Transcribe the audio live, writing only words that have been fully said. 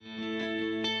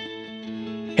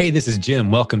Hey, this is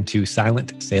Jim. Welcome to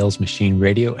Silent Sales Machine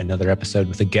Radio, another episode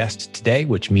with a guest today,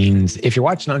 which means if you're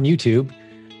watching on YouTube,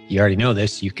 you already know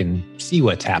this, you can see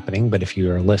what's happening. But if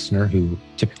you're a listener who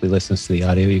typically listens to the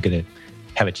audio, you're going to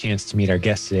have a chance to meet our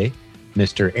guest today,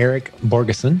 Mr. Erik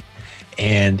Borgeson.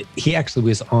 And he actually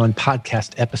was on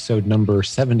podcast episode number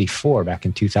 74 back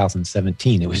in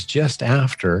 2017. It was just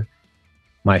after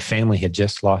my family had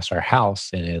just lost our house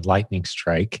in a lightning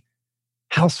strike,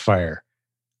 house fire.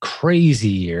 Crazy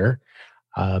year,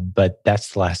 but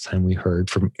that's the last time we heard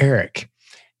from Erik.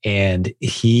 And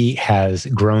he has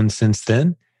grown since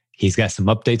then. He's got some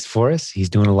updates for us. He's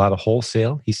doing a lot of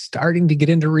wholesale. He's starting to get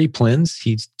into replens.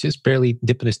 He's just barely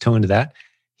dipping his toe into that.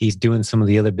 He's doing some of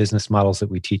the other business models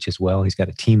that we teach as well. He's got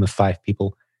a team of 5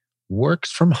 people,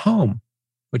 works from home,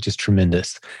 which is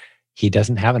tremendous. He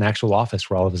doesn't have an actual office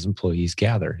where all of his employees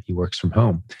gather. He works from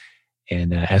home.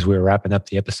 And as we were wrapping up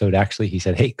the episode, actually, he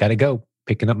said, "Hey, got to go.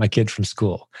 Picking up my kid from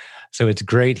school." So it's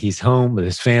great. He's home with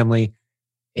his family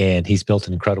and he's built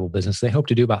an incredible business. They hope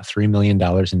to do about $3 million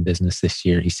in business this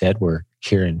year. He said, we're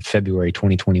here in February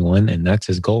 2021, and that's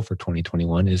his goal for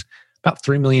 2021 is about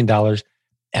 $3 million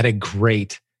at a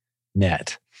great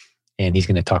net. And he's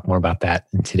going to talk more about that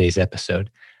in today's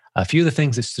episode. A few of the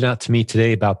things that stood out to me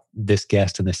today about this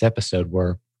guest in this episode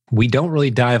were we don't really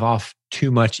dive off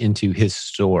too much into his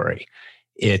story.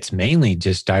 It's mainly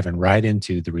just diving right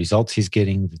into the results he's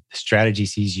getting, the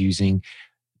strategies he's using.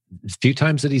 A few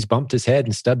times that he's bumped his head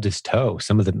and stubbed his toe.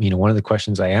 Some of the, one of the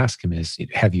questions I ask him is,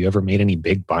 have you ever made any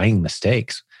big buying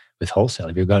mistakes with wholesale?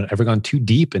 Have you ever gone too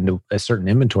deep into a certain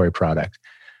inventory product?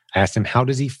 I asked him, how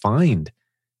does he find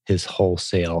his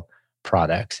wholesale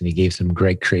products? And he gave some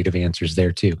great creative answers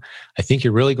there too. I think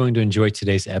you're really going to enjoy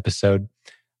today's episode.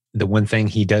 The one thing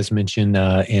he does mention,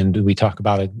 and we talk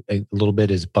about a little bit,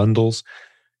 is bundles.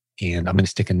 And I'm going to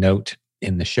stick a note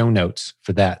in the show notes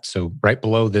for that. So right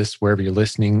below this, wherever you're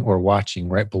listening or watching,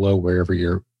 right below wherever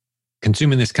you're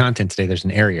consuming this content today, there's an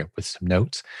area with some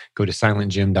notes. Go to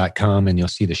silentjim.com and you'll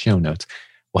see the show notes.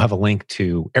 We'll have a link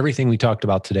to everything we talked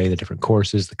about today, the different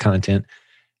courses, the content.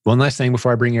 One last thing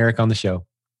before I bring Erik on the show.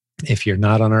 If you're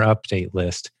not on our update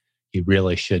list, you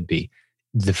really should be.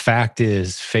 The fact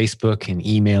is, Facebook and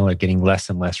email are getting less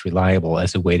and less reliable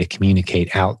as a way to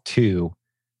communicate out to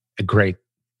a great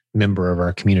member of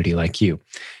our community like you.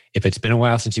 If it's been a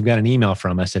while since you've got an email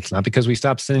from us, it's not because we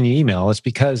stopped sending you email. It's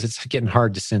because it's getting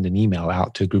hard to send an email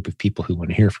out to a group of people who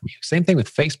want to hear from you. Same thing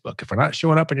with Facebook. If we're not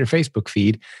showing up on your Facebook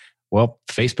feed, well,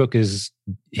 Facebook is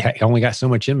only got so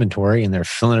much inventory and they're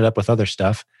filling it up with other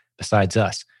stuff besides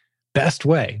us. Best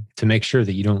way to make sure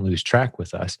that you don't lose track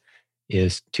with us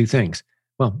is 2 things.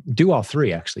 Well, do all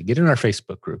 3, actually. Get in our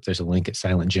Facebook group. There's a link at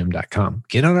silentjim.com.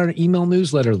 Get on our email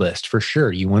newsletter list for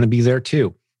sure. You want to be there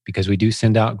too, because we do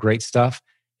send out great stuff.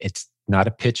 It's not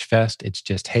a pitch fest. It's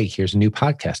just, hey, here's a new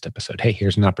podcast episode. Hey,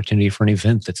 here's an opportunity for an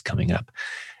event that's coming up.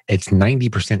 It's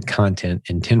 90% content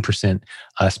and 10%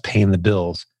 us paying the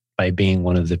bills by being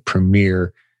one of the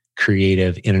premier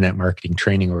creative internet marketing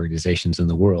training organizations in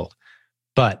the world.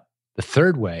 But the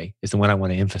third way is the one I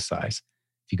want to emphasize.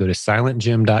 If you go to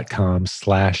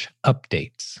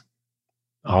silentjim.com/updates,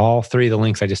 all 3 of the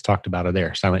links I just talked about are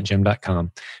there,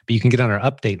 silentjim.com. But you can get on our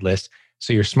update list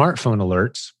so your smartphone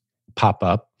alerts pop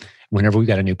up whenever we've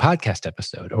got a new podcast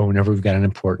episode or whenever we've got an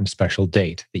important special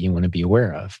date that you want to be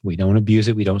aware of. We don't abuse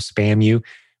it. We don't spam you.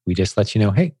 We just let you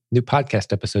know, hey, new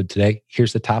podcast episode today.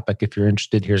 Here's the topic. If you're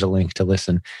interested, here's a link to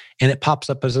listen. And it pops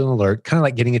up as an alert, kind of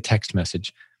like getting a text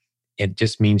message. It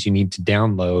just means you need to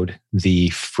download the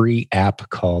free app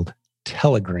called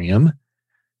Telegram.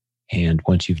 And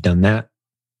once you've done that,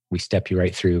 we step you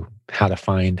right through how to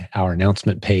find our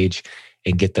announcement page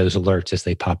and get those alerts as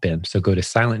they pop in. So go to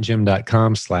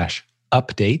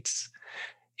silentjim.com/updates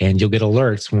and you'll get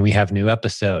alerts when we have new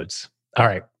episodes. All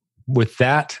right. With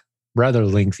that rather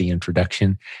lengthy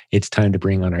introduction, it's time to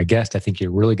bring on our guest. I think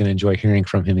you're really going to enjoy hearing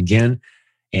from him again.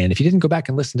 And if you didn't go back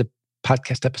and listen to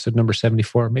podcast episode number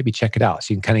 74, maybe check it out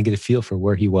so you can kind of get a feel for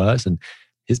where he was. And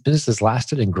his business has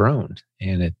lasted and grown.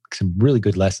 And some really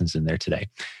good lessons in there today.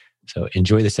 So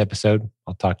enjoy this episode.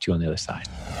 I'll talk to you on the other side.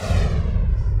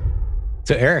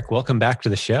 So Erik, welcome back to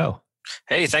the show.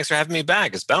 Hey, thanks for having me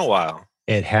back. It's been a while.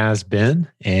 It has been,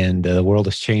 and the world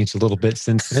has changed a little bit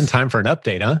since then. Time for an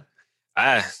update, huh?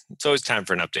 It's always time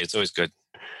for an update. It's always good.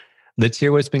 Let's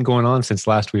hear what's been going on since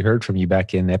last we heard from you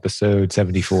back in episode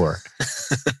 74.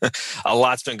 A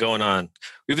lot's been going on.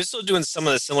 We've been still doing some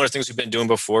of the similar things we've been doing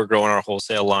before, growing our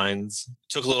wholesale lines.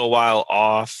 Took a little while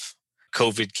off.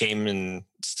 COVID came and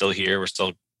still here. We're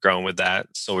still growing with that.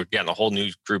 So we're getting a whole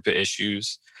new group of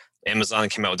issues. Amazon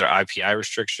came out with their IPI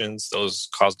restrictions. Those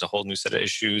caused a whole new set of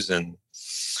issues. And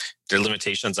there are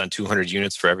limitations on 200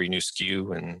 units for every new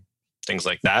SKU and things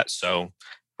like that. So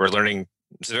we're learning.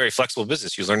 It's a very flexible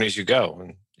business. You learn as you go,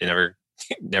 and you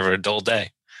never a dull day.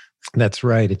 That's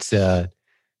right.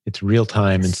 It's real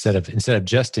time instead of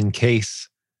just in case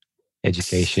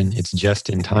education. It's just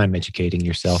in time educating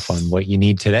yourself on what you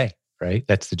need today. Right.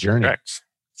 That's the journey. Correct.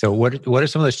 So what are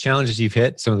some of those challenges you've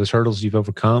hit? Some of those hurdles you've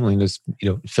overcome? I mean, just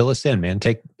fill us in, man.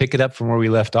 Pick it up from where we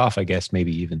left off. I guess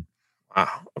maybe even.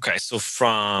 Wow. Okay. So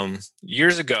from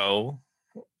years ago,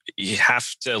 you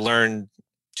have to learn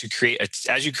to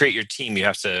as you create your team, you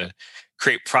have to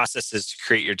create processes to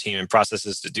create your team and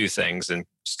processes to do things and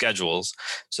schedules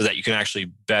so that you can actually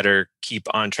better keep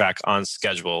on track on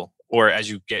schedule. Or as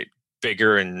you get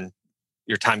bigger and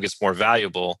your time gets more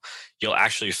valuable, you'll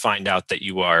actually find out that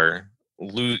you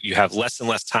have less and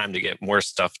less time to get more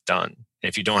stuff done. And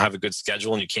if you don't have a good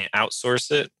schedule and you can't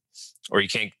outsource it, or you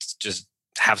can't just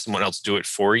have someone else do it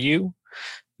for you,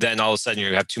 then all of a sudden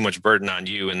you have too much burden on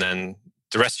you, and then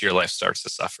the rest of your life starts to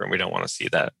suffer. And we don't want to see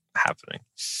that happening.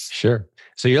 Sure.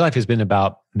 So your life has been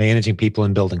about managing people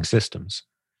and building systems.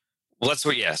 Well,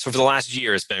 So for the last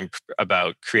year, it's been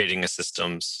about creating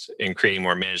systems and creating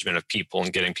more management of people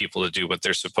and getting people to do what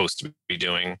they're supposed to be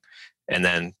doing. And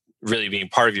then really being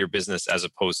part of your business as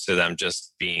opposed to them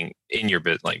just being in your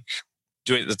bit, like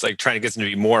doing it's like trying to get them to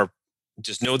be more,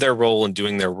 just know their role and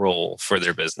doing their role for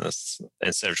their business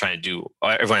instead of trying to do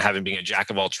everyone being a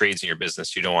jack of all trades in your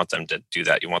business. You don't want them to do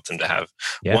that. You want them to have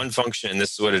one function, and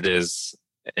this is what it is,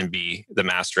 and be the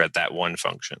master at that one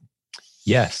function.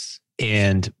 Yes.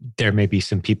 And there may be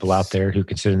some people out there who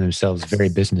consider themselves very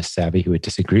business savvy who would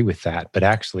disagree with that. But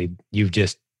actually, you've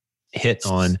just hit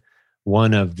on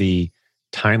one of the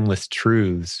timeless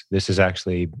truths. This is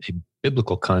actually a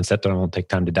biblical concept, and I won't take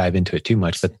time to dive into it too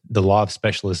much, but the law of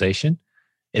specialization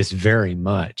is very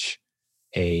much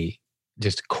a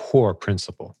just core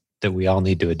principle that we all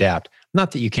need to adapt.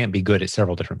 Not that you can't be good at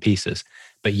several different pieces,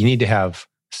 but you need to have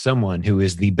someone who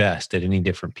is the best at any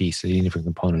different piece, any different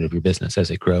component of your business as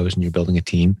it grows and you're building a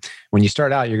team. When you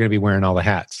start out, you're going to be wearing all the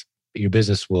hats, but your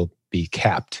business will be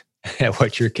capped at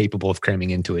what you're capable of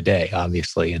cramming into a day,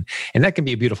 obviously. And that can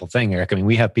be a beautiful thing, Eric. I mean,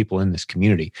 we have people in this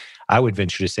community. I would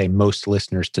venture to say most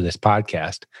listeners to this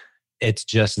podcast, it's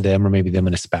just them or maybe them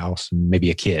and a spouse and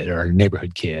maybe a kid or a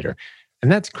neighborhood kid.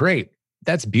 And that's great.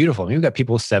 That's beautiful. I mean, we've got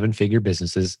people with 7-figure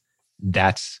businesses.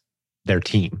 That's their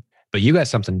team. But you got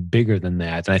something bigger than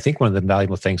that. And I think one of the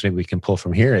valuable things maybe we can pull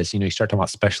from here is, you start talking about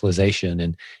specialization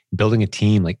and building a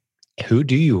team. Like, who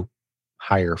do you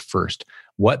hire first?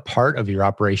 What part of your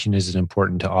operation is it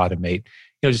important to automate?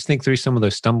 Just think through some of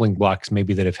those stumbling blocks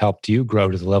maybe that have helped you grow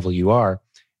to the level you are.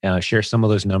 Share some of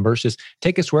those numbers. Just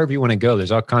take us wherever you want to go.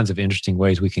 There's all kinds of interesting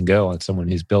ways we can go on someone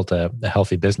who's built a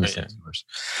healthy business. Yeah.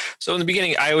 So in the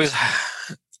beginning,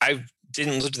 I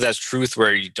didn't look at that as truth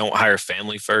where you don't hire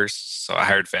family first. So I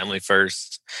hired family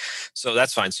first. So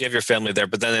that's fine. So you have your family there,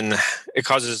 but then it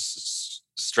causes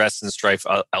stress and strife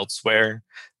elsewhere.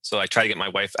 So I try to get my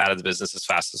wife out of the business as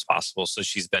fast as possible. So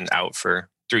she's been out for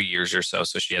 3 years or so.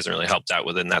 So she hasn't really helped out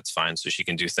with it, and that's fine. So she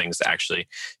can do things that actually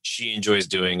she enjoys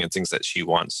doing and things that she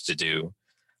wants to do.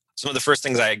 Some of the first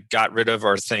things I got rid of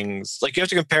are things like you have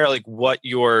to compare like what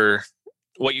you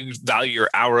value your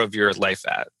hour of your life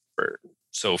at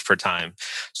for time.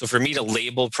 So for me to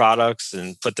label products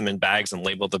and put them in bags and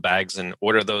label the bags and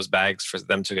order those bags for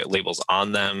them to get labels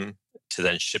on them, to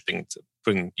then shipping, to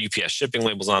putting UPS shipping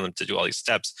labels on them, to do all these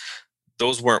steps,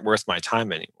 those weren't worth my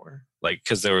time anymore. Like,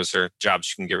 because there are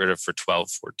jobs you can get rid of for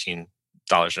 $12,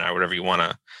 $14 an hour, whatever you want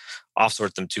to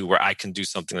offsort them to, where I can do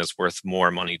something that's worth more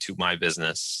money to my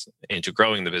business and to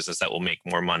growing the business that will make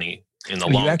more money in the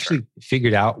long term. You actually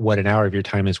figured out what an hour of your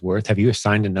time is worth? Have you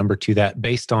assigned a number to that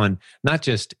based on not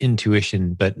just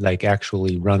intuition, but like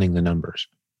actually running the numbers?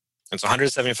 It's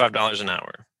 $175 an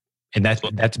hour. And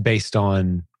that's based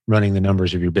on running the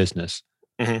numbers of your business.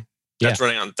 Mm-hmm.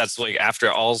 That's like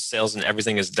after all sales and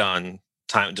everything is done,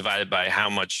 time divided by how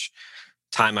much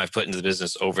time I've put into the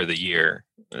business over the year.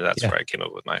 That's where I came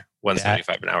up with my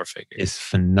 $175 an hour figure. Is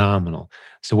phenomenal.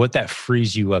 So what that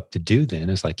frees you up to do then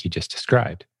is like you just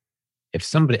described.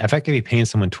 If I could be paying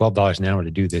someone $12 an hour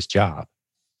to do this job,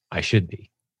 I should be.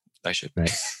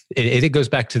 Right. It goes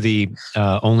back to the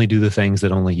only do the things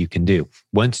that only you can do.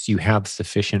 Once you have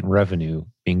sufficient revenue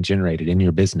being generated in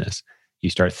your business, you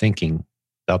start thinking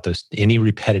about those. Any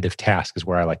repetitive task is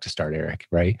where I like to start, Eric,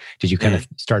 right? Did you kind of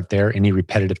start there? Any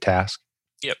repetitive task?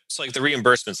 Yep. So like the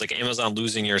reimbursements, like Amazon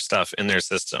losing your stuff in their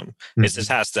system. It's a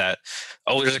task that,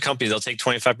 there's a company, they'll take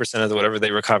 25% of whatever they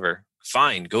recover.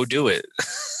 Fine, go do it.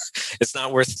 it's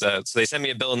not worth the. So they send me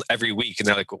a bill every week, and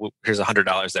they're like, well, "Here's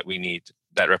 $100 that we need.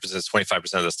 That represents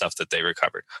 25% of the stuff that they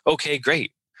recovered." Okay,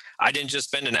 great. I didn't just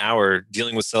spend an hour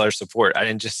dealing with seller support. I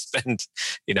didn't just spend,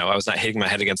 I was not hitting my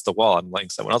head against the wall. I'm letting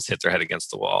someone else hit their head against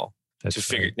the wall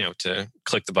to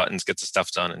click the buttons, get the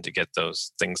stuff done, and to get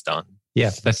those things done.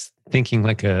 Yeah, that's thinking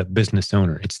like a business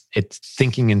owner. It's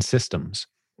thinking in systems.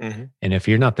 Mm-hmm. And if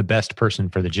you're not the best person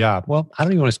for the job, well, I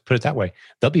don't even want to put it that way.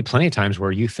 There'll be plenty of times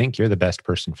where you think you're the best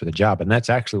person for the job. And that's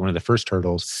actually one of the first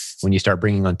hurdles when you start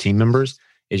bringing on team members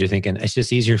is you're thinking, it's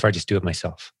just easier if I just do it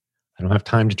myself. I don't have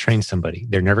time to train somebody.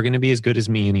 They're never going to be as good as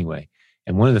me anyway.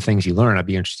 And one of the things you learn, I'd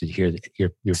be interested to hear that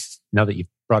you're now that you've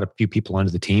brought a few people onto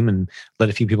the team and let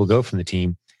a few people go from the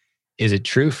team, is it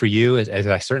true for you, as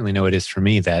I certainly know it is for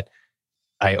me, that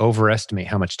I overestimate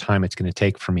how much time it's going to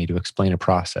take for me to explain a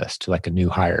process to like a new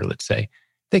hire, let's say.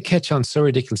 They catch on so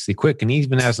ridiculously quick. And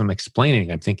even as I'm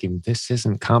explaining, I'm thinking, this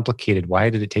isn't complicated. Why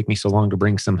did it take me so long to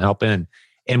bring some help in?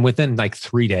 And within like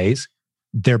 3 days,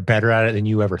 they're better at it than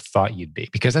you ever thought you'd be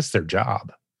because that's their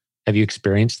job. Have you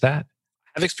experienced that?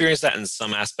 I've experienced that in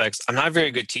some aspects. I'm not a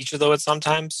very good teacher though at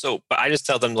sometimes. But I just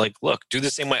tell them like, look, do the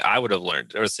same way I would have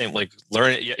learned, or the same, like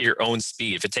learn it at your own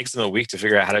speed. If it takes them a week to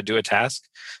figure out how to do a task,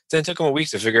 then it took them a week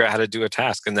to figure out how to do a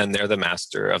task. And then they're the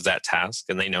master of that task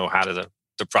and they know how the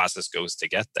process goes to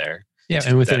get there. Yeah.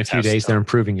 And within a few days, they're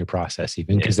improving your process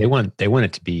even because they want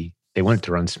it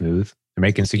to run smooth. They're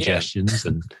making suggestions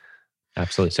and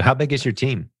absolutely. So how big is your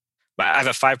team? I have a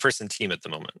 5-person team at the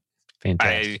moment.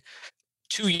 Fantastic.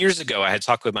 2 years ago, I had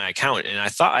talked with my accountant and I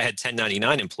thought I had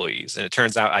 1099 employees. And it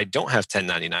turns out I don't have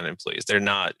 1099 employees. They're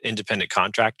not independent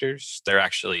contractors. They're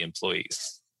actually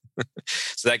employees.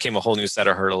 So that came a whole new set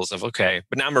of hurdles of, okay,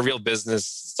 but now I'm a real business.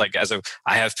 It's like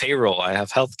I have payroll, I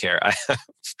have healthcare, I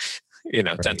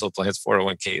have, dental plans,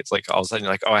 401k. It's like all of a sudden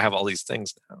you're like, oh, I have all these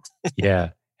things now.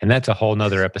 Yeah. And that's a whole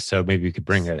nother episode. Maybe we could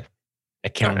bring an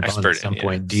accountant on at some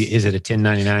point. Is it a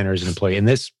 1099 or is it an employee? And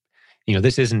this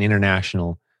is an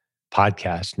international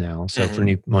podcast now. So for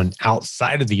anyone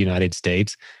outside of the United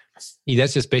States,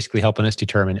 that's just basically helping us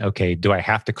determine, okay, do I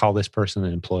have to call this person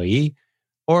an employee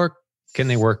or can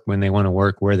they work when they want to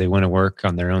work, where they want to work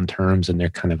on their own terms and they're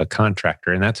kind of a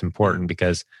contractor? And that's important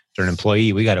because they're an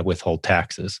employee, we got to withhold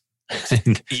taxes.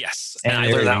 Yes. And I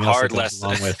learned that hard lesson.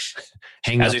 Along with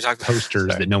hanging up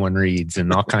posters that no one reads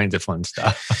and all kinds of fun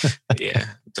stuff. Yeah.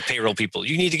 The payroll people,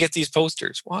 you need to get these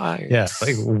posters. Why? Yeah.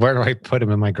 Like, where do I put them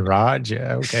in my garage?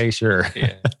 Yeah. Okay, sure.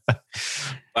 Yeah.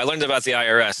 I learned about the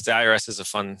IRS. The IRS is a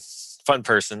fun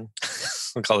person.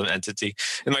 We call them entity.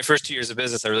 In my first 2 years of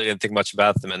business, I really didn't think much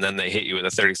about them. And then they hit you with a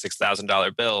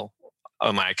 $36,000 bill.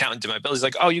 Oh, my accountant did my bill. He's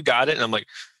like, oh, you got it. And I'm like,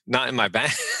 not in my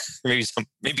bank.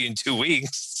 maybe in 2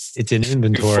 weeks. It's an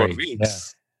inventory. 4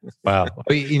 weeks. Yeah. Wow.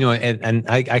 And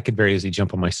I could very easily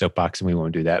jump on my soapbox and we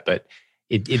won't do that. But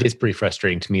it is pretty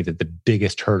frustrating to me that the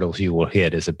biggest hurdles you will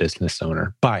hit as a business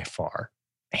owner, by far,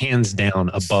 hands down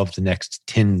above the next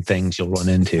 10 things you'll run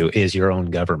into, is your own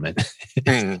government.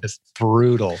 It's just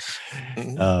brutal.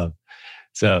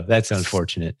 So that's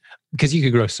unfortunate because you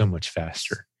could grow so much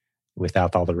faster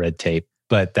without all the red tape.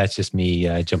 But that's just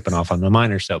me jumping off on the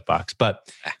minor soapbox. But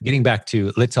getting back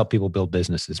to, let's help people build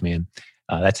businesses, man.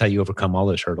 That's how you overcome all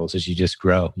those hurdles is you just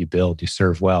grow, you build, you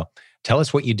serve well. Tell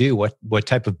us what you do. What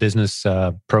type of business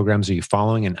programs are you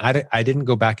following? And I didn't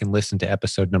go back and listen to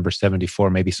episode number 74.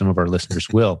 Maybe some of our listeners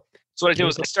will. So what I did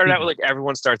was I started out with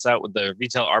everyone starts out with the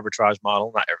retail arbitrage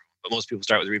model. Not everyone, but most people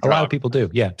start with the retail. A lot of people do.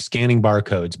 Yeah. Scanning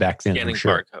barcodes back then. Scanning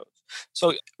barcodes.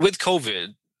 So with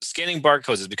COVID, scanning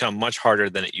barcodes has become much harder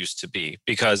than it used to be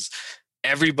because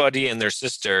everybody and their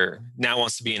sister now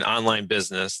wants to be an online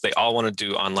business. They all want to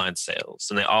do online sales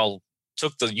and they all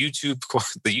took the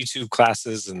YouTube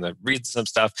classes and read some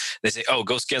stuff. They say, oh,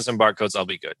 go scan some barcodes. I'll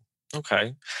be good.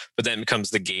 Okay. But then it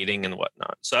becomes the gating and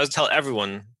whatnot. So I would tell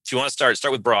everyone, if you want to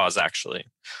start with bras, actually.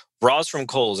 Bras from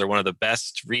Kohl's are one of the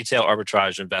best retail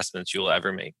arbitrage investments you will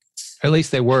ever make. At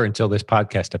least they were until this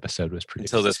podcast episode was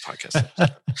produced. Until this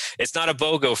podcast. It's not a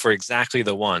BOGO for exactly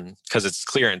the one because it's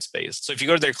clearance based. So if you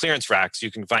go to their clearance racks,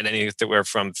 you can find anywhere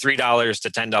from $3 to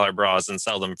 $10 bras and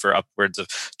sell them for upwards of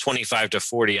 $25 to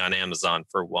 $40 on Amazon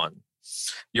for one.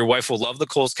 Your wife will love the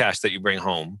Kohl's cash that you bring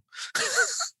home.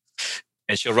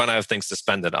 And she'll run out of things to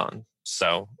spend it on.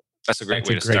 So that's a great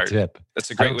way to start. Tip. That's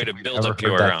a great way to build up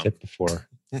your tip before.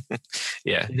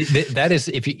 Yeah, that is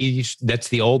if you that's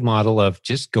the old model of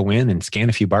just go in and scan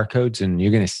a few barcodes and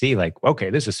you're going to see like, okay,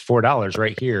 this is $4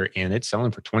 right here and it's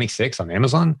selling for $26 on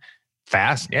Amazon.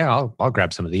 Fast, yeah, I'll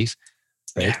grab some of these.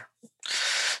 Right? Yeah.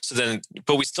 So then,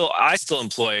 but I still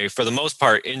employ for the most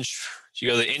part you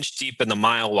go the inch deep and the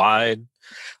mile wide.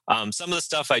 Some of the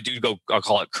stuff I do I'll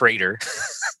call it crater.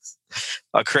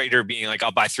 a Crater being like,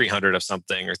 I'll buy 300 of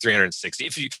something or 360.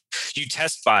 If you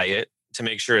test buy it to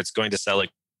make sure it's going to sell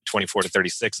like 24 to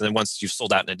 36. And then once you've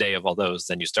sold out in a day of all those,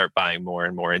 then you start buying more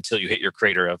and more until you hit your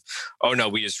Crater of, oh no,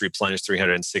 we just replenish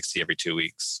 360 every 2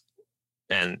 weeks.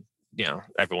 And,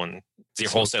 everyone, your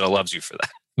wholesaler loves you for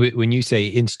that. When you say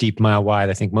inch deep, mile wide,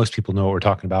 I think most people know what we're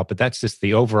talking about, but that's just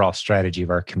the overall strategy of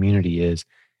our community is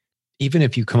even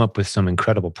if you come up with some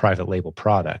incredible private label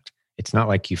product, it's not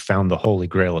like you found the holy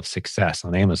grail of success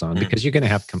on Amazon because you're going to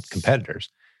have competitors.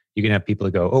 You're going to have people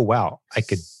that go, oh, wow, I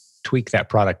could tweak that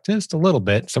product just a little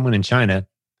bit. Someone in China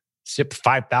ship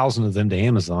 5,000 of them to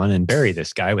Amazon and bury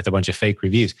this guy with a bunch of fake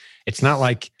reviews. It's not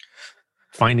like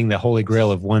finding the holy grail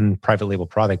of one private label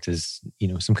product is,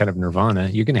 some kind of nirvana.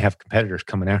 You're going to have competitors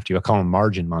coming after you. I call them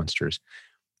margin monsters.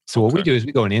 So what we do is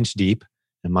we go an inch deep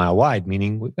and mile wide,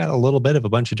 meaning we've got a little bit of a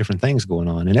bunch of different things going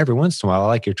on. And every once in a while, I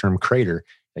like your term Crater.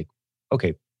 Like,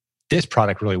 okay, this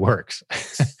product really works.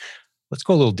 Let's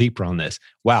go a little deeper on this.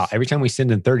 Wow, every time we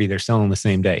send in 30, they're selling the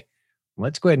same day.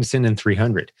 Let's go ahead and send in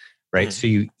 300, right? So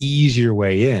you ease your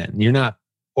way in. You're not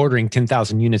ordering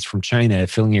 10,000 units from China,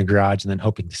 filling your garage, and then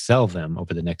hoping to sell them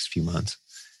over the next few months.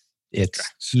 It's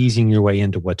easing your way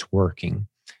into what's working.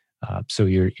 So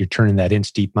you're turning that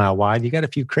inch deep, mile wide. You got a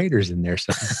few Craters in there,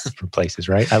 some different places,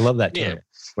 right? I love that term.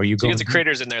 Where you get the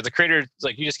Craters in there. The Craters,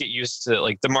 like you just get used to,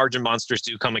 like the margin monsters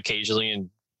do come occasionally and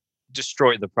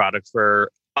destroy the product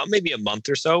for maybe a month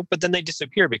or so, but then they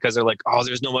disappear because they're like, oh,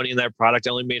 there's no money in that product.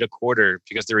 I only made a quarter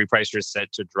because the repricer is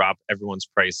set to drop everyone's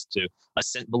price to a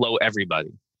cent below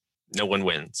everybody. No one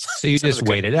wins. So you just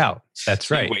wait it out. That's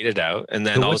right. You wait it out. And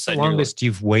then all of a sudden, what's the longest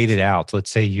you've waited out? Let's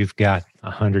say you've got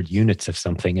 100 units of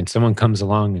something and someone comes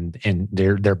along and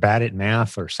they're bad at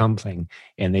math or something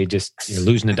and you're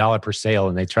losing $1 per sale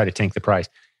and they try to tank the price.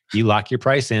 You lock your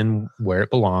price in where it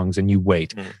belongs and you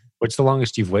wait. What's the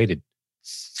longest you've waited?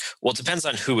 Well, it depends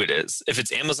on who it is. If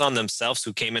it's Amazon themselves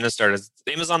who came in and started,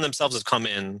 Amazon themselves has come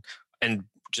in and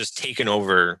just taken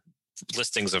over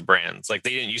listings of brands. Like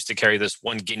they didn't used to carry this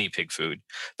one guinea pig food,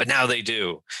 but now they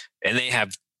do. And they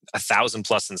have 1,000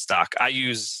 plus in stock. I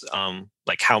use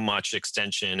like How Much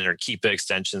extension or Keepa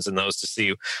extensions and those to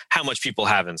see how much people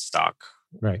have in stock.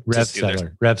 Right.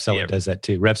 RevSeller does that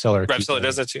too. RevSeller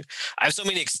does that too. I have so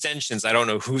many extensions. I don't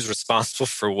know who's responsible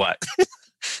for what.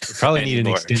 You probably need an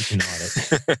extension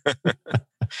audit.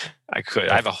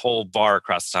 I have a whole bar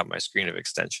across the top of my screen of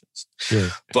extensions. Sure.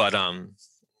 But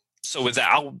so with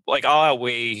that, I'll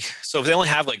outweigh. So if they only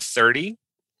have like 30,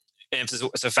 and if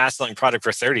it's a fast selling product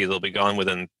for 30, they'll be gone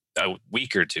within a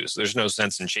week or two. So there's no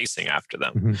sense in chasing after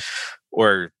them.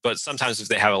 But sometimes if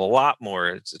they have a lot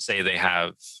more, say they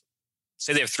have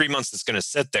 3 months that's going to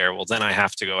sit there. Well, then I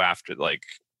have to go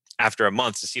after a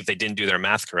month to see if they didn't do their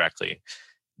math correctly.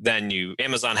 Then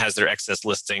Amazon has their excess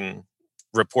listing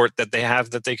report that they have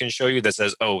that they can show you that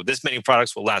says, oh, this many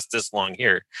products will last this long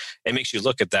here. It makes you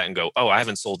look at that and go, oh, I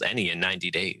haven't sold any in 90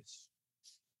 days.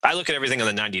 I look at everything on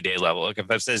the 90-day level. Like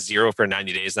if it says 0 for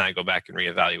 90 days, then I go back and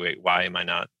reevaluate, why am I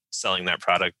not selling that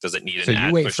product? Does it need an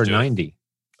ad push? So you wait for 90?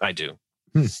 I do.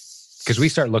 Because we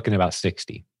start looking about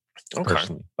 60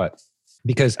 personally. But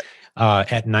because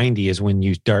at 90 is when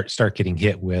you start getting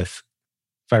hit with,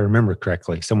 if I remember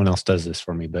correctly, someone else does this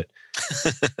for me, but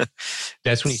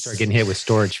that's when you start getting hit with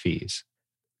storage fees.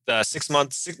 6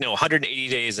 months, 180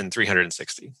 days and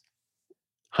 360.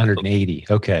 180.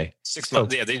 Okay. 6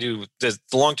 months. Yeah, they do. The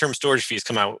long-term storage fees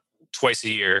come out twice a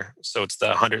year. So it's the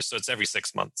 100. So it's every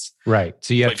 6 months. Right.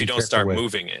 So you have if you don't start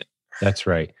moving it. That's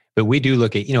right. But we do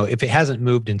look at, if it hasn't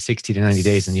moved in 60 to 90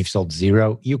 days and you've sold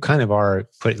 0, you kind of are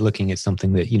looking at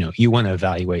something that, you want to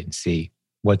evaluate and see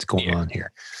what's going on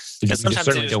here. You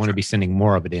certainly don't want to be sending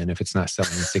more of it in if it's not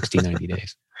selling in 60, 90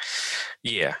 days.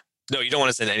 Yeah. No, you don't want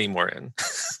to send any more in.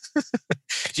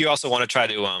 You also want to try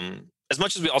to, as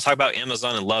much as we all talk about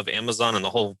Amazon and love Amazon and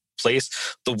the whole place,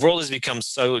 the world has become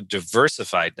so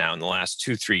diversified now in the last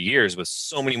 2-3 years with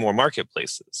so many more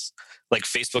marketplaces. Like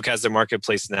Facebook has their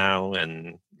marketplace now,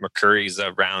 and Mercuri's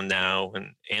around now,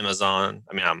 and Amazon.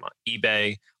 I'm on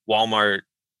eBay, Walmart.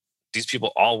 These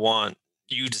people all want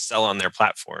you to sell on their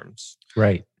platforms.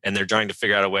 Right. And they're trying to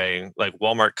figure out a way. Like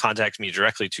Walmart contacted me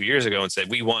directly 2 years ago and said,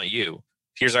 we want you.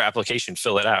 Here's our application,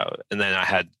 fill it out. And then I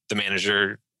had the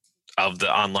manager of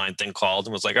the online thing called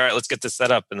and was like, all right, let's get this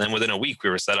set up. And then within a week, we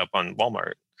were set up on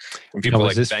Walmart. When people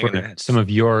were banging their heads. Some of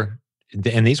your,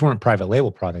 and these weren't private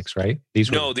label products, right?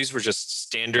 These were just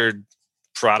standard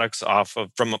products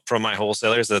from my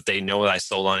wholesalers that they know that I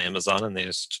sold on Amazon. And they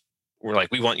just were like,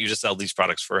 we want you to sell these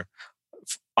products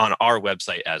on our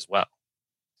website as well.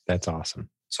 That's awesome.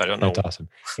 So I don't know. That's awesome.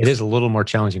 It is a little more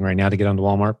challenging right now to get onto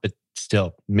Walmart, but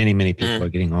still many people are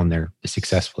getting on there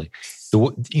successfully.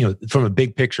 From a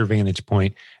big picture vantage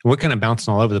point, and we're kind of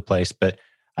bouncing all over the place, but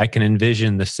I can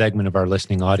envision the segment of our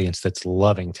listening audience that's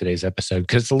loving today's episode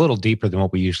because it's a little deeper than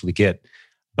what we usually get.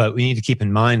 But we need to keep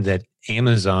in mind that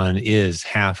Amazon is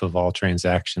half of all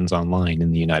transactions online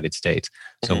in the United States.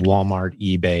 So Walmart,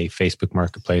 eBay, Facebook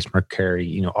Marketplace,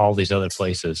 Mercari, all these other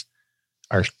places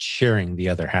are sharing the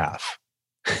other half.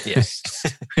 Yes.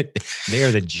 They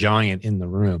are the giant in the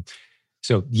room.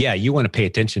 So yeah, you want to pay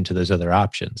attention to those other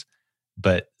options,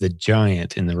 but the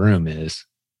giant in the room is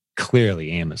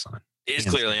clearly Amazon. It is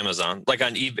clearly Amazon. Like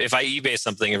on eBay, if I eBay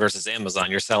something versus Amazon,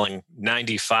 you're selling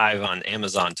 95 on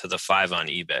Amazon to the 5 on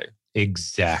eBay.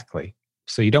 Exactly.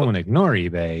 So you don't want to ignore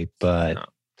eBay, but... No.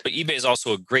 But eBay is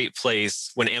also a great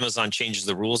place when Amazon changes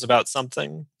the rules about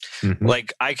something.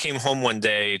 Like I came home one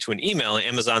day to an email and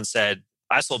Amazon said,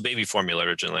 I sold baby formula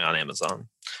originally on Amazon.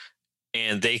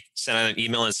 And they sent out an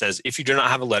email and says, if you do not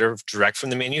have a letter direct from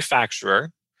the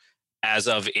manufacturer as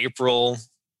of April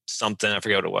something, I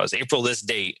forget what it was, April this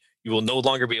date, you will no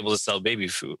longer be able to sell baby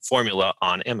food formula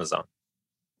on Amazon.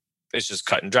 It's just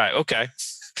cut and dry. Okay.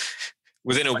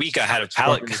 Within a week, I had a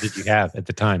pallet. How much did you have at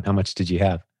the time? How much did you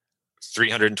have?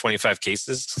 325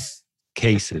 cases.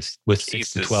 Cases with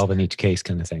 6 to 12 in each case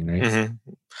kind of thing, right?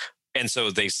 And so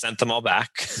they sent them all back.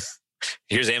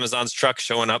 Here's Amazon's truck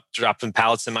showing up, dropping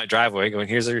pallets in my driveway, going,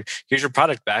 here's your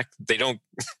product back. They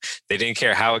didn't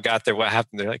care how it got there, what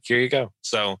happened. They're like, here you go.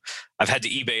 So I've had to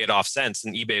eBay it off since,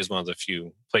 and eBay is one of the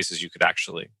few places you could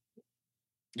actually.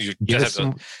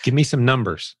 Give me some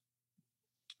numbers.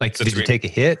 Like, did you take a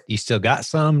hit? You still got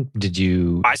some? Did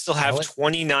you? I still have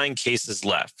 29 cases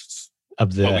left.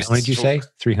 Of the, what did you say?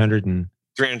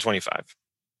 325.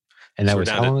 And that was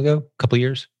how long ago? A couple of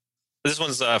years? This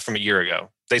one's from a year ago.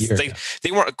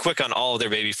 They weren't quick on all of their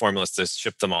baby formulas to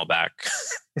ship them all back.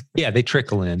 Yeah, they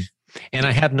trickle in. And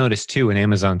I have noticed too, when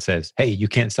Amazon says, hey, you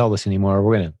can't sell this anymore,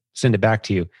 we're going to send it back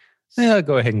to you.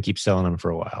 Go ahead and keep selling them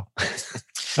for a while.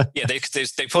 Yeah, they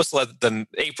post the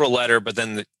April letter, but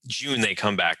then the June they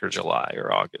come back, or July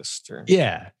or August.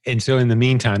 Yeah. And so in the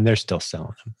meantime, they're still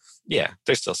selling them. Yeah,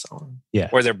 they're still selling. Yeah.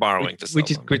 Or they're borrowing to sell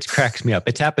them. Which cracks me up.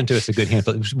 It's happened to us a good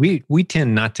handful. We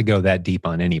tend not to go that deep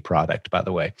on any product, by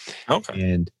the way.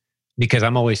 Okay. And because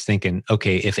I'm always thinking,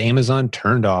 okay, if Amazon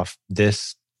turned off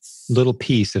this little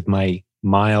piece of my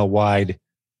mile-wide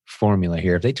formula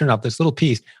here, if they turn off this little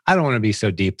piece, I don't want to be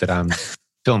so deep that I'm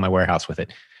filling my warehouse with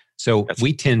it. So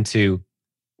we tend to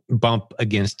bump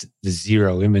against the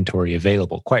zero inventory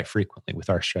available quite frequently with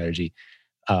our strategy.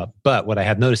 But what I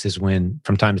have noticed is when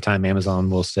from time to time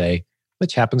Amazon will say,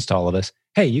 which happens to all of us,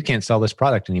 hey, you can't sell this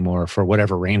product anymore for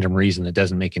whatever random reason that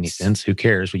doesn't make any sense. Who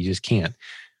cares? Well, you just can't.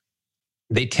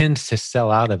 They tend to sell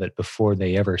out of it before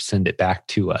they ever send it back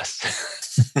to us.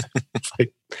 It's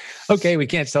like, okay, we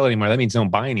can't sell it anymore. That means don't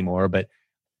buy anymore, but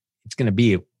it's going to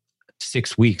be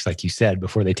 6 weeks, like you said,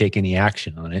 before they take any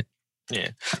action on it.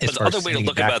 Yeah. But the other way to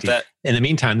look about that. In the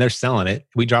meantime, they're selling it.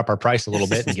 We drop our price a little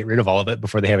bit and get rid of all of it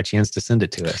before they have a chance to send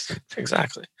it to us.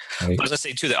 Exactly. Right? But I was going to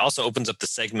say too, that also opens up the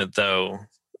segment though,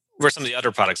 where some of the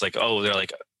other products they're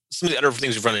like, some of the other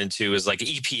things we've run into is like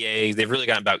EPA. They've really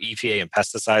gotten about EPA and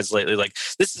pesticides lately. Like,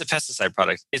 this is a pesticide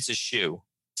product. It's a shoe.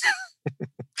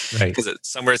 Right. Because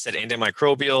somewhere it said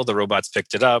antimicrobial. The robots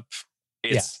picked it up.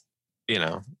 It's, It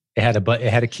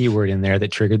had a keyword in there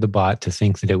that triggered the bot to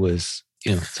think that it was,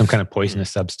 some kind of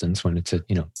poisonous substance when it's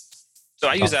So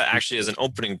I use that actually as an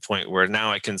opening point where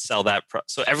now I can sell that.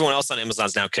 So everyone else on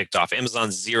Amazon's now kicked off.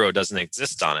 Amazon Zero doesn't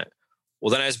exist on it. Well,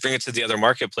 then I just bring it to the other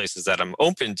marketplaces that I'm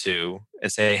open to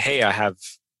and say, hey, I have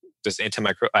this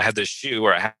I have this shoe,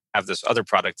 or I have this other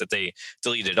product that they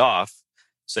deleted off.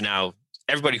 So now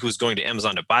everybody who's going to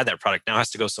Amazon to buy that product now has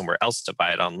to go somewhere else to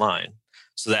buy it online.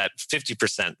 So that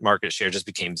 50% market share just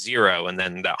became zero. And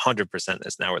then that 100%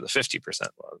 is now where the 50%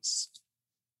 was.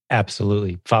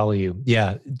 Absolutely. Follow you.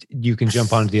 Yeah. You can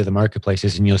jump onto the other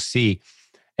marketplaces and you'll see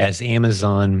as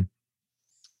Amazon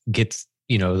gets,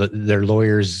 their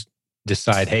lawyers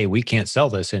decide, hey, we can't sell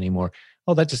this anymore.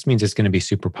 Oh, that just means it's going to be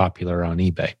super popular on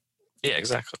eBay. Yeah,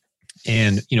 exactly.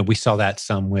 And, we saw that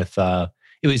some with,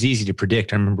 it was easy to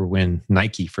predict. I remember when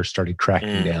Nike first started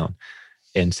cracking down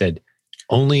and said,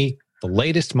 only the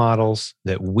latest models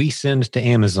that we send to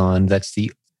Amazon, that's the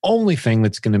only thing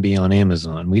that's going to be on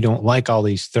Amazon. We don't like all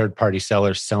these third-party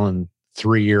sellers selling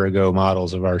 3 year ago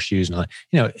models of our shoes. And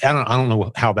I don't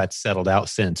know how that's settled out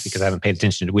since, because I haven't paid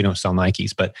attention to it. We don't sell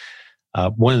Nikes, but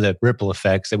one of the ripple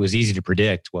effects that was easy to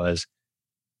predict was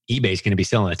eBay's going to be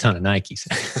selling a ton of Nikes.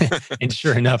 And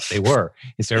sure enough, they were.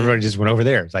 And so everybody just went over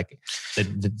there. It's like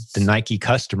the Nike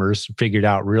customers figured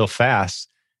out real fast,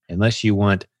 unless you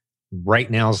want right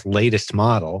now's latest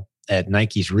model at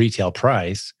Nike's retail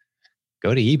price,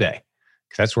 go to eBay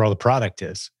because that's where all the product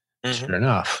is. Mm-hmm. Sure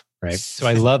enough, right? So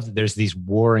I love that there's these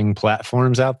warring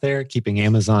platforms out there keeping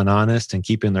Amazon honest and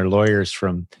keeping their lawyers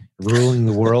from ruling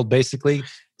the world, basically.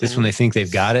 Just when they think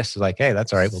they've got us, like, hey,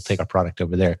 that's all right. We'll take our product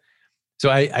over there. So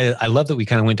I love that we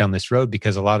kind of went down this road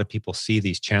because a lot of people see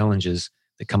these challenges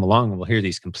that come along and we'll hear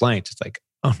these complaints. It's like,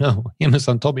 oh no,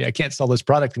 Amazon told me I can't sell this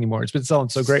product anymore. It's been selling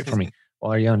so great for me.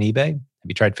 Well, are you on eBay? Have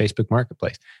you tried Facebook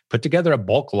Marketplace? Put together a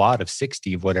bulk lot of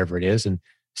 60 of whatever it is and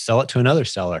sell it to another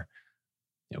seller.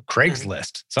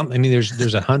 Craigslist, something. I mean,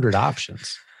 there's 100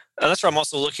 options. That's where I'm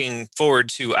also looking forward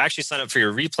to. I actually signed up for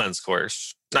your replens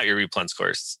course, not your replens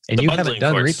course. And you haven't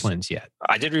done replens yet.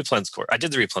 I did replens course. I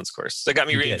did the replens course. That got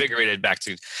me reinvigorated back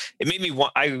to. It made me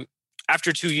want.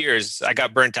 After 2 years, I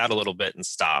got burnt out a little bit and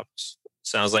stopped.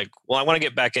 So I was like, well, I want to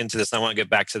get back into this. I want to get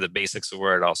back to the basics of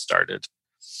where it all started,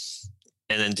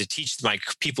 and then to teach my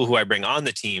people who I bring on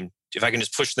the team. If I can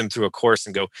just push them through a course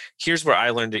and go, here's where I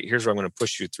learned it. Here's where I'm going to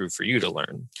push you through for you to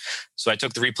learn. So I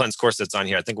took the replens course that's on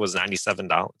here. I think it was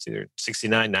 $97, either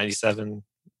 $69, $97,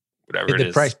 whatever it is.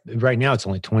 The price right now it's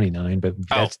only $29, but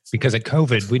that's because of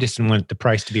COVID. We just didn't want the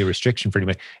price to be a restriction for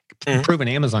anybody. Proven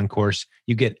Amazon course,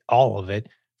 you get all of it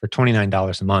for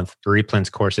 $29 a month. The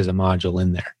replens course is a module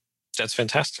in there. That's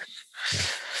fantastic. Yeah.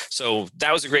 So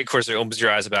that was a great course that opens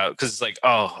your eyes about, because it's like,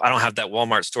 oh, I don't have that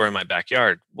Walmart store in my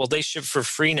backyard. Well, they ship for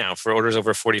free now for orders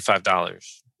over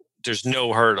 $45. There's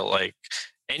no hurdle. Like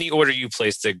any order you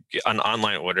place an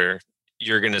online order,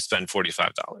 you're going to spend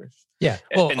 $45. Yeah.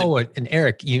 Well, and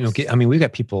Eric, we've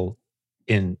got people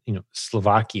in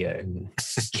Slovakia and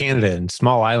Canada and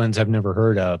small islands I've never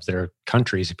heard of. That are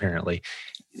countries apparently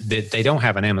that they don't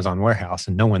have an Amazon warehouse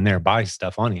and no one there buys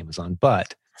stuff on Amazon,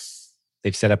 but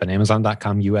they've set up an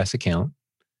Amazon.com US account.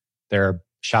 They're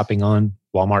shopping on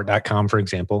Walmart.com, for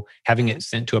example, having it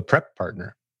sent to a prep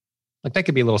partner. Like that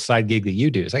could be a little side gig that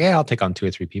you do. It's like, hey, I'll take on 2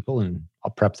 or 3 people and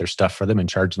I'll prep their stuff for them and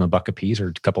charge them $1 a piece or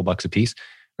a couple bucks a piece,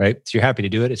 right? So you're happy to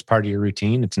do it. It's part of your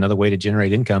routine. It's another way to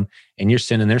generate income, and you're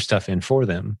sending their stuff in for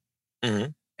them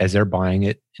as they're buying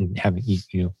it and having,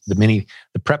 the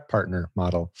prep partner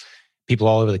model. People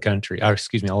all over the country,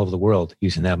 all over the world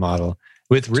using that model.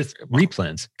 With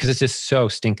replens, because it's just so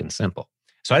stinking simple.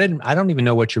 So I don't even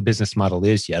know what your business model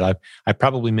is yet. I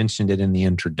probably mentioned it in the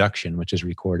introduction, which is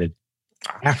recorded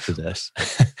after this.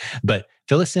 But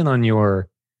fill us in on your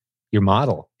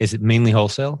model. Is it mainly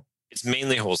wholesale? It's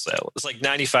mainly wholesale. It's like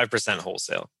 95%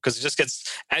 wholesale, because it just gets,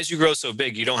 as you grow so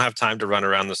big, you don't have time to run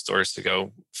around the stores to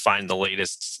go find the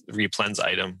latest replens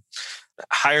item.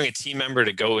 Hiring a team member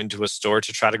to go into a store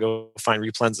to try to go find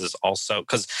replens is also,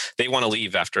 because they want to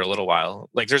leave after a little while.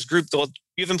 Like you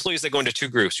have employees that go into 2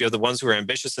 groups. You have the ones who are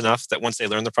ambitious enough that once they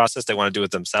learn the process, they want to do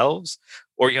it themselves.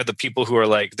 Or you have the people who are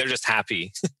like, they're just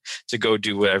happy to go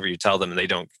do whatever you tell them. And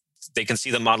they can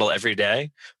see the model every day,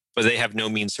 but they have no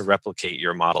means to replicate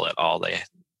your model at all. They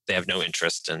have no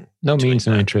interest in. No means,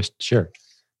 no interest. Sure.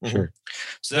 Sure.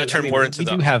 So that turned more into we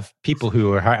do have people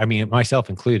who are, myself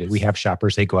included, we have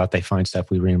shoppers, they go out, they find stuff,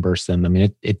 we reimburse them. I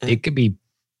mean, it could be,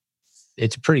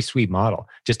 it's a pretty sweet model.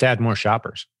 Just add more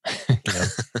shoppers,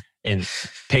 and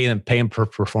pay them per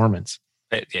performance.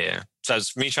 Yeah. So it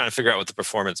was me trying to figure out what the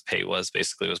performance pay was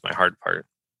my hard part.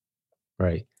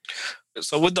 Right.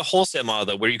 So with the wholesale model,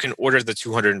 though, where you can order the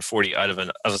 240 out of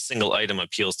a single item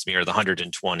appeals to me, or the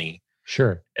 120.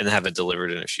 Sure. And have it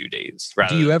delivered in a few days.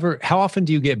 How often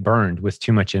do you get burned with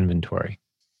too much inventory?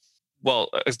 Well,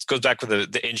 it goes back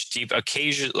with the inch deep.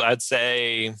 Occasionally, I'd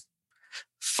say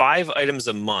 5 items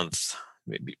a month.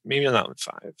 Maybe not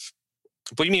 5.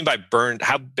 What do you mean by burned?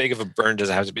 How big of a burn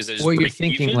does it have to be? Is it just you're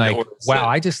thinking like, wow,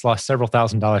 I just lost several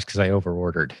 $1,000s because I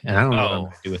overordered, and I don't know what I'm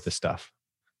going to do with this stuff.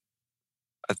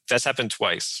 That's happened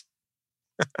twice.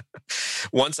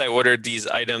 Once I ordered these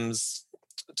items.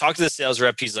 Talk to the sales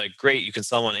rep. He's like, great, you can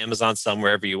sell them on Amazon, sell them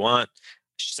wherever you want.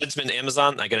 She sends them to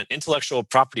Amazon. I got an intellectual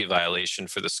property violation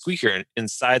for the squeaker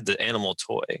inside the animal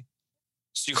toy.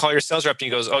 So you call your sales rep and he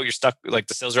goes, oh, you're stuck. Like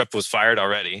the sales rep was fired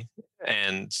already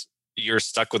and you're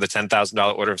stuck with a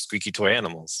 $10,000 order of squeaky toy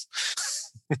animals.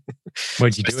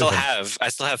 What'd you do? I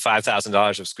still have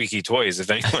 $5,000 of squeaky toys if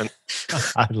anyone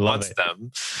wants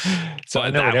them. So I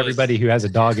know what everybody who has a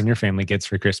dog in your family gets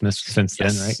for Christmas since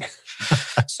then, right?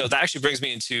 So that actually brings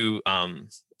me into, I'm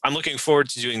looking forward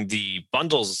to doing the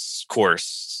bundles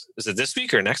course. Is it this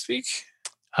week or next week?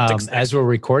 As we're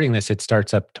recording this, it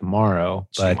starts up tomorrow.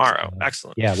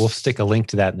 Excellent. Yeah, we'll stick a link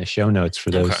to that in the show notes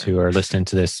for those who are listening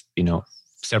to this,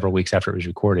 several weeks after it was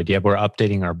recorded. Yeah, we're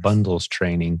updating our bundles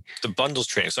training. The bundles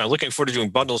training. So I'm looking forward to doing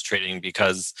bundles training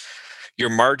because your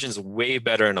margin's way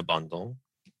better in a bundle.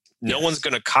 No one's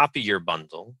going to copy your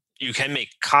bundle. You can make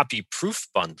copy-proof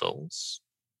bundles.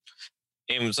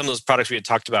 And some of those products we had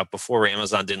talked about before where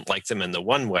Amazon didn't like them in the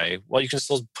one way, well, you can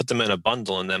still put them in a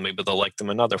bundle and then maybe they'll like them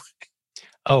another way.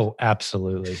 Oh,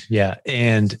 absolutely. Yeah.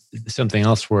 And something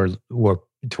else we're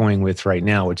toying with right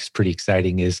now, which is pretty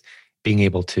exciting, is being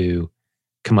able to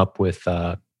come up with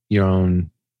your own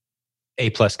A+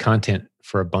 content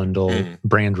for a bundle,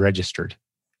 brand registered,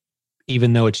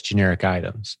 even though it's generic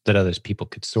items that others people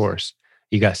could source.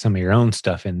 You got some of your own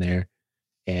stuff in there.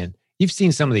 And you've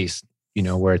seen some of these,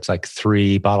 where it's like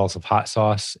 3 bottles of hot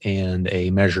sauce and a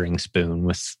measuring spoon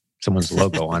with someone's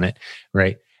logo on it,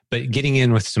 right? But getting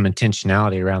in with some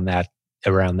intentionality around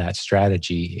that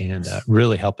strategy and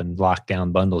really helping lock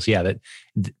down bundles. Yeah,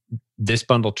 this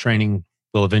bundle training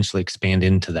will eventually expand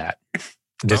into that.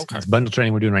 This bundle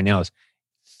training we're doing right now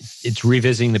it's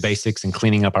revisiting the basics and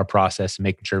cleaning up our process and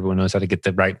making sure everyone knows how to get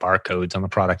the right barcodes on the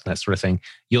product and that sort of thing.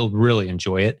 You'll really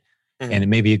enjoy it. And it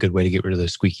may be a good way to get rid of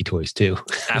those squeaky toys too.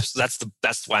 Absolutely.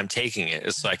 That's why I'm taking it,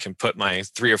 is so I can put my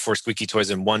 3 or 4 squeaky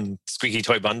toys in one squeaky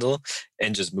toy bundle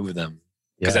and just move them.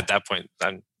 Because at that point,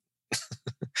 I'd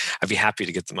be happy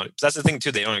to get the money. But that's the thing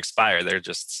too; they don't expire. They're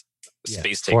just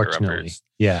space taker uppers.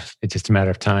 Yeah, it's just a matter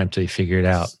of time till you figure it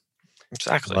out.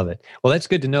 Exactly. Love it. Well, that's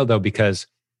good to know though, because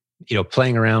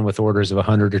playing around with orders of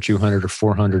 100 or 200 or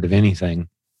 400 of anything,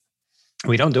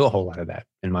 we don't do a whole lot of that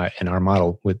in our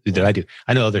model that I do.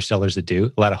 I know other sellers that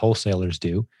do. A lot of wholesalers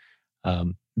do,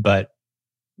 but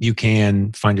you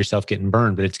can find yourself getting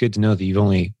burned. But it's good to know that you've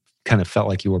only kind of felt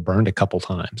like you were burned a couple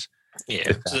times.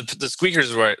 Yeah. So the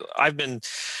squeakers were. I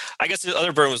guess the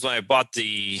other burn was when I bought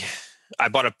a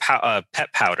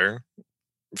pet powder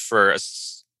for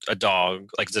a dog,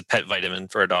 like it's a pet vitamin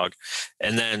for a dog,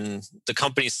 and then the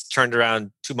company turned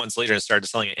around 2 months later and started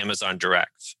selling it Amazon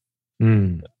Direct.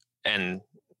 And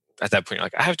at that point, you're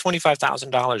like, I have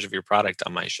 $25,000 of your product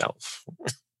on my shelf.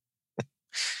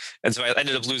 And so I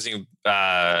ended up losing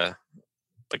like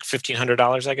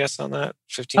 $1,500, I guess, on that.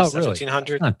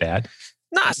 $1,700. Not bad.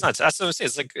 No, it's not. That's what I'm saying.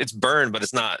 It's like it's burned, but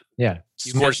it's not. Yeah.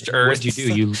 Scorched earth. What'd you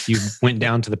do? You went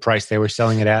down to the price they were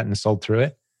selling it at and sold through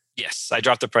it? Yes. I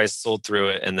dropped the price, sold through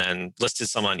it, and then listed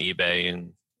some on eBay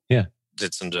and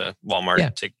did some to Walmart.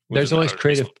 Yeah. There's always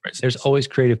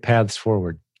creative paths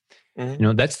forward.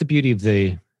 That's the beauty of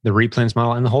the replens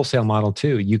model and the wholesale model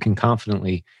too. You can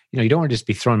confidently, you don't want to just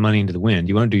be throwing money into the wind.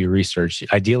 You want to do your research.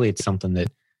 Ideally, it's something that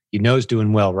is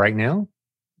doing well right now.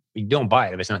 You don't buy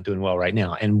it if it's not doing well right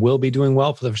now, and will be doing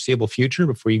well for the foreseeable future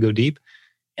before you go deep.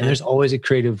 And there's always a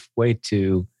creative way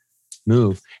to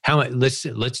move.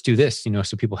 Let's do this,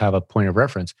 so people have a point of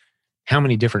reference. How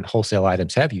many different wholesale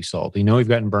items have you sold? You've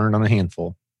gotten burned on a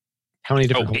handful. How many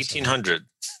different? 1,800.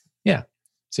 Yeah.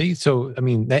 See, so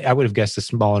I would have guessed a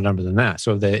smaller number than that.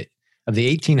 So of the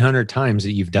 1,800 times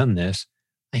that you've done this,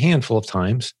 a handful of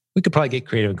times, we could probably get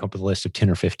creative and come up with a list of 10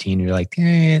 or 15. You're like,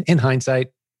 in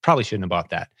hindsight, probably shouldn't have bought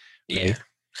that. Right? Yeah.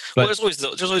 But there's always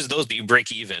those, but you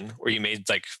break even, or you made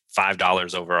like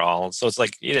 $5 overall. So it's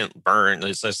like you didn't burn.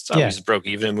 It's just always broke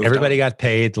even. Everybody got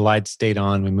paid. The lights stayed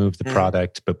on. We moved the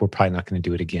product, but we're probably not going to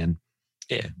do it again.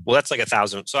 Yeah. Well, that's like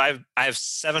 1,000. So I have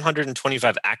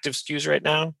 725 active SKUs right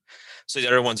now. So the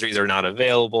other ones are either not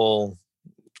available,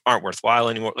 aren't worthwhile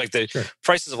anymore. Like the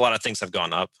prices of a lot of things have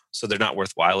gone up, so they're not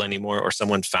worthwhile anymore. Or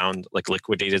someone found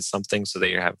liquidated something, so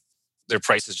they have their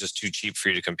price is just too cheap for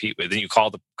you to compete with. Then you call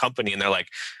the company and they're like,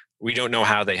 we don't know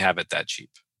how they have it that cheap.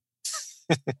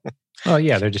 Oh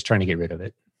yeah, they're just trying to get rid of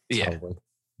it. Yeah.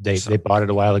 They bought it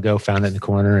a while ago, found it in the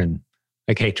corner, and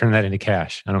like, hey, turn that into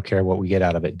cash. I don't care what we get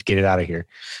out of it. Get it out of here.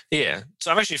 Yeah.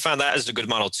 So I've actually found that as a good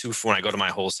model too for when I go to my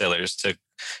wholesalers.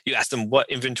 You ask them, what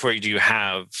inventory do you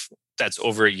have that's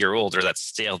over a year old or that's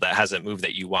stale, that hasn't moved,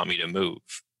 that you want me to move?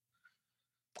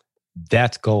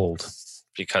 That's gold.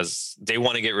 Because they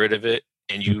want to get rid of it,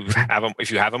 and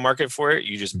if you have a market for it,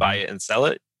 you just buy it and sell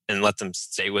it, and let them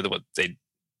stay with what they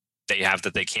have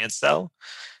that they can't sell,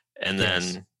 and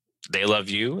then they love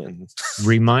you. And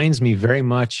reminds me very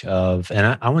much of,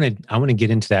 and I want to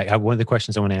get into that. One of the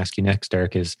questions I want to ask you next,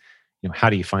 Derek, is how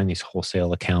do you find these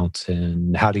wholesale accounts,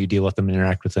 and how do you deal with them,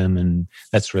 interact with them, and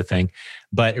that sort of thing.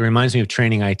 But it reminds me of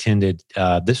training I attended.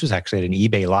 This was actually at an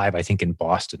eBay Live, I think in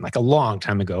Boston, like a long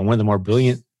time ago. And one of the more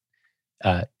brilliant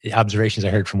observations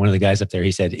I heard from one of the guys up there,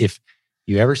 he said, if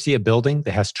you ever see a building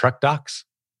that has truck docks,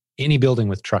 any building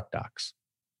with truck docks,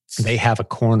 they have a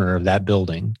corner of that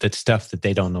building that's stuff that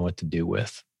they don't know what to do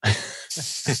with.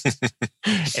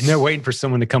 And they're waiting for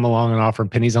someone to come along and offer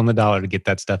pennies on the dollar to get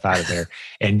that stuff out of there.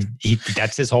 And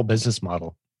that's his whole business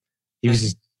model. He was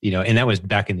just, and that was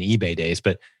back in the eBay days.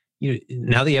 But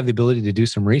now that you have the ability to do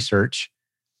some research,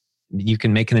 you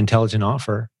can make an intelligent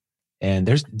offer. And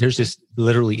there's just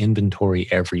literally inventory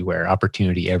everywhere,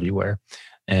 opportunity everywhere.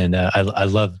 And I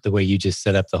love the way you just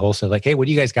set up the wholesale. Like, hey, what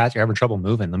do you guys got? You're having trouble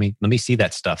moving. Let me see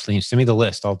that stuff. So you send me the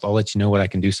list. I'll let you know what I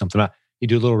can do something about. You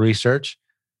do a little research.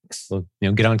 So,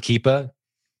 get on Keepa,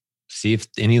 see if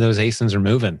any of those ASINs are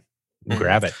moving.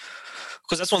 Grab it.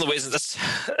 Because that's one of the ways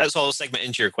that's all segment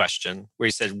into your question where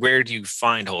you said, where do you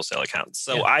find wholesale accounts?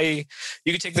 So you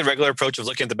can take the regular approach of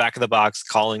looking at the back of the box,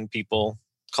 calling people,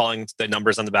 calling the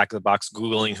numbers on the back of the box,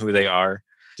 Googling who they are.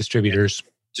 Distributors.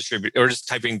 Or just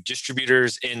typing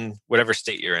distributors in whatever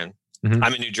state you're in. Mm-hmm.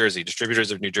 I'm in New Jersey,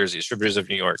 distributors of New Jersey, distributors of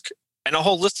New York. And a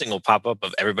whole listing will pop up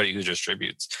of everybody who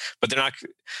distributes. But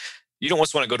you don't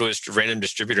just want to go to a random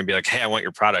distributor and be like, hey, I want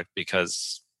your product,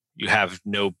 because you have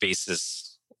no basis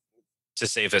to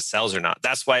say if it sells or not.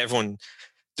 That's why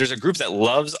there's a group that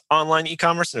loves online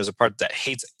e-commerce and there's a part that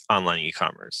hates online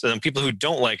e-commerce. So then people who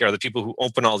don't like it are the people who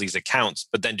open all these accounts,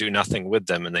 but then do nothing with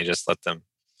them and they just let them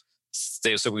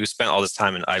stay. So we spent all this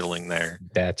time in idling there.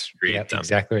 That's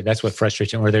exactly right. That's what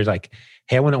frustrates them. Or they're like,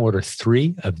 hey, I want to order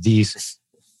 3 of these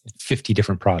 50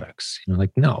 different products.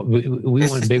 Like, no, we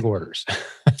want big orders.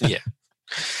 Yeah.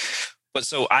 But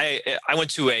so I went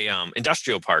to a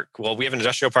industrial park. Well, we have an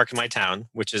industrial park in my town,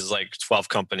 which is like 12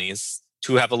 companies.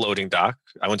 2 have a loading dock.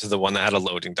 I went to the one that had a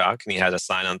loading dock, and he had a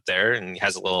sign out there, and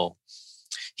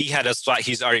he had a spot.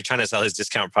 He's already trying to sell his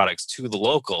discount products to the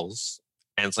locals.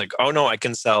 And it's like, oh no, I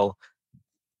can sell.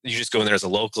 You just go in there as a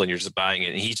local and you're just buying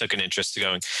it. And he took an interest to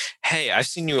going, hey, I've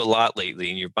seen you a lot lately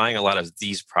and you're buying a lot of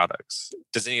these products.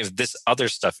 Does any of this other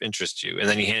stuff interest you? And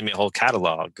then he handed me a whole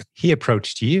catalog. He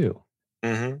approached you.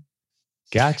 Mm-hmm.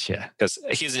 Gotcha. Because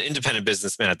he's an independent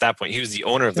businessman at that point. He was the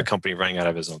owner of the company running out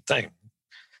of his own thing.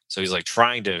 So he's like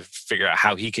trying to figure out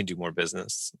how he can do more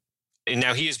business. And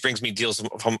now he just brings me deals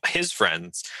from his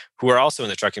friends who are also in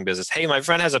the trucking business. Hey, my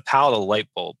friend has a pallet of light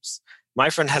bulbs. My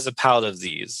friend has a pallet of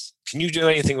these. Can you do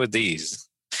anything with these?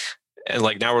 And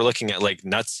like now we're looking at like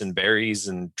nuts and berries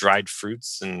and dried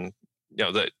fruits, and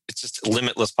it's just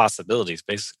limitless possibilities,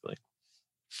 basically.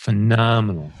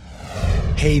 Phenomenal.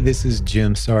 Hey, this is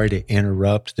Jim. Sorry to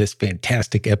interrupt this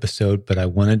fantastic episode, but I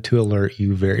wanted to alert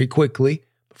you very quickly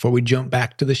before we jump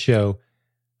back to the show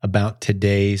about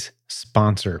today's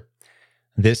sponsor.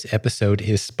 This episode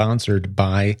is sponsored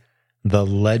by the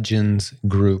Legends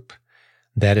Group.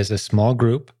 That is a small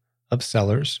group of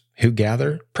sellers who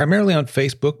gather primarily on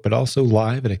Facebook, but also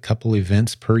live at a couple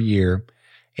events per year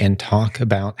and talk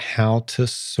about how to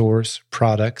source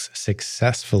products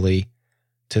successfully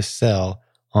to sell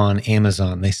on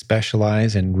Amazon. They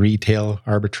specialize in retail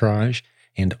arbitrage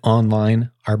and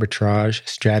online arbitrage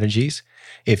strategies.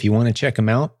 If you want to check them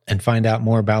out and find out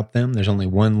more about them, there's only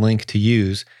one link to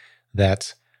use.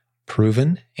 That's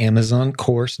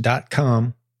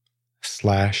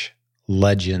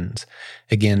provenamazoncourse.com/legends.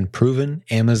 Again,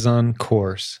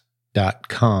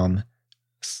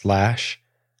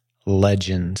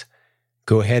 provenamazoncourse.com/legends.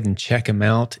 Go ahead and check them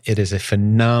out. It is a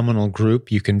phenomenal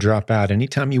group. You can drop out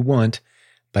anytime you want,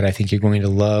 but I think you're going to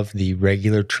love the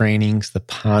regular trainings, the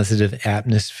positive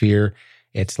atmosphere.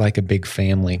 It's like a big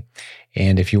family.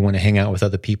 And if you want to hang out with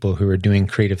other people who are doing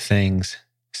creative things,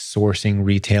 sourcing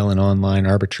retail and online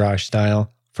arbitrage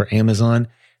style for Amazon,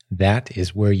 that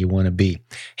is where you want to be.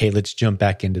 Hey, let's jump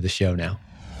back into the show now.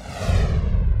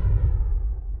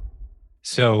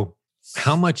 So,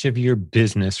 how much of your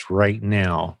business right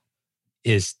now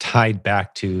is tied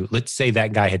back to, let's say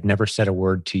that guy had never said a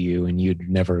word to you and you'd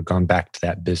never gone back to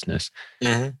that business.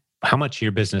 Mm-hmm. How much of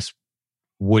your business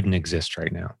wouldn't exist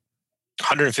right now?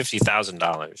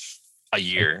 $150,000 a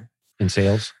year. In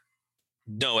sales?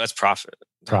 No, that's profit.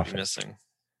 Profit. Missing.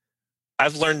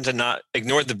 I've learned to not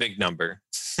ignore the big number.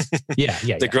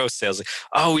 The gross sales.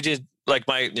 Oh, we did like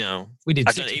we did.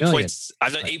 I've done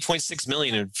 8.6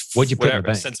 million in what'd you put in the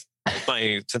bank? Since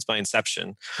my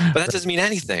inception. But that doesn't mean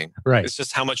anything. Right. It's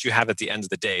just how much you have at the end of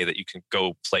the day that you can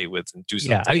go play with and do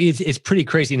something. Yeah, it's pretty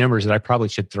crazy numbers that I probably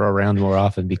should throw around more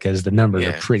often because the numbers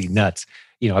are pretty nuts.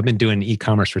 I've been doing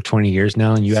e-commerce for 20 years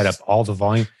now, and you add up all the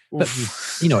volume. But,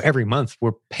 every month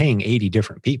we're paying 80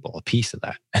 different people a piece of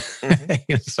that.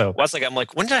 Mm-hmm. So well, I'm like,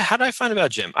 how did I find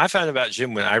about Jim? I found about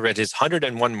Jim when I read his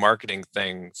 101 marketing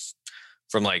things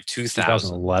from like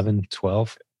 2011,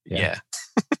 12. Yeah.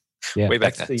 Yeah, way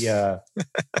back then. I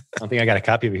don't think I got a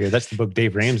copy of it here. That's the book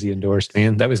Dave Ramsey endorsed,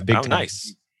 man. That was big time.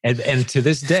 Nice. And to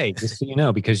this day, just so you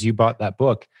know, because you bought that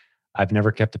book, I've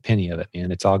never kept a penny of it,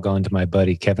 man. It's all gone to my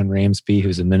buddy Kevin Ramsby,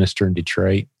 who's a minister in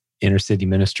Detroit, inner city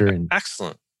minister, and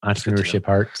excellent entrepreneurship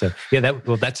heart. So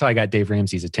that's how I got Dave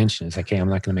Ramsey's attention. It's like, hey, I'm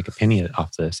not going to make a penny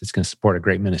off this. It's going to support a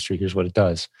great ministry. Here's what it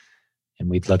does, and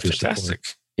we'd love your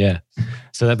support. Yeah.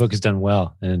 So that book has done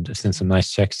well, and I sent some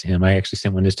nice checks to him. I actually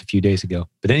sent one just a few days ago.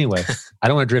 But anyway, I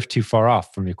don't want to drift too far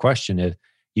off from your question.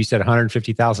 You said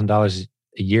 $150,000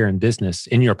 a year in business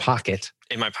in your pocket.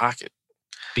 In my pocket.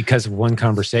 Because of one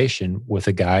conversation with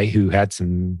a guy who had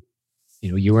some,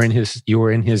 you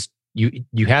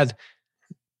had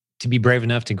to be brave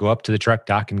enough to go up to the truck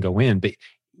dock and go in, but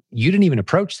you didn't even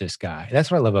approach this guy.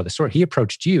 That's what I love about the story. He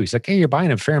approached you. He's like, hey, you're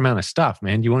buying a fair amount of stuff,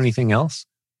 man. Do you want anything else?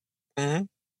 Mm-hmm.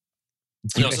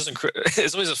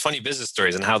 It's always a funny business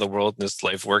stories and how the world and this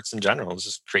life works in general. It's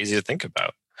just crazy to think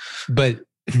about. But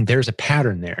there's a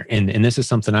pattern there. And this is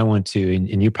something I want to,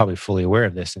 and you're probably fully aware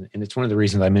of this. And it's one of the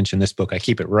reasons I mentioned this book. I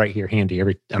keep it right here handy.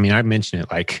 I mention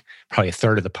it like probably a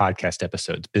third of the podcast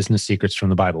episodes, Business Secrets from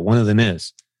the Bible. One of them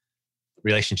is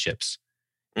relationships.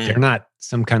 They're not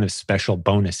some kind of special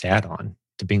bonus add-on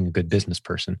to being a good business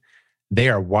person. They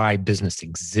are why business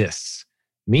exists.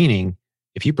 Meaning,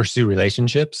 if you pursue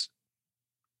relationships,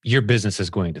 your business is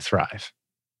going to thrive.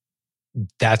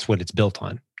 That's what it's built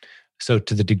on. So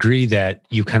to the degree that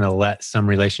you kind of let some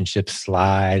relationships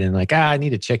slide and like, I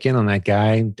need to check in on that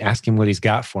guy, ask him what he's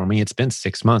got for me. It's been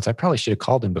 6 months. I probably should have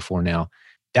called him before now.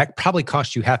 That probably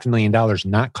cost you $500,000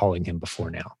 not calling him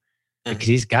before now. Because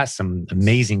he's got some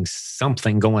amazing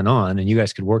something going on and you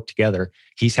guys could work together.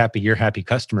 He's happy, you're happy,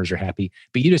 customers are happy,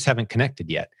 but you just haven't connected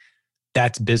yet.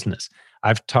 That's business.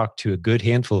 I've talked to a good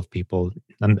handful of people.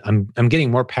 I'm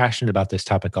getting more passionate about this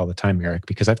topic all the time, Eric,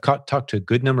 because I've talked to a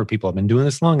good number of people. I've been doing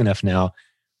this long enough now.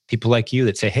 People like you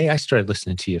that say, hey, I started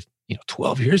listening to you,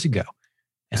 12 years ago.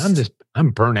 And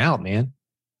I'm burnt out, man.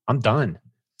 I'm done.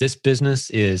 This business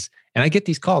is, and I get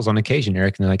these calls on occasion,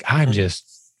 Eric, and they're like,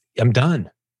 I'm done.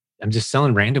 I'm just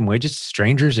selling random widgets to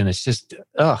strangers. And it's just,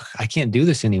 I can't do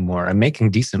this anymore. I'm making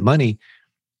decent money.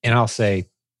 And I'll say,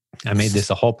 I made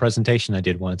this a whole presentation I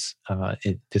did once.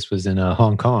 This was in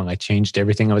Hong Kong. I changed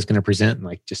everything I was going to present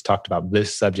and just talked about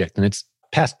this subject. And it's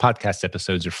past podcast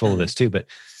episodes are full of this too. But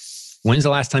when's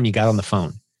the last time you got on the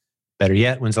phone? Better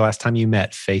yet, when's the last time you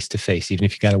met face to face, even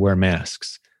if you got to wear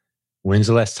masks? When's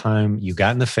the last time you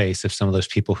got in the face of some of those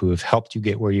people who have helped you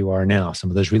get where you are now?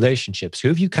 Some of those relationships. Who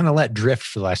have you kind of let drift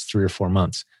for the last 3 or 4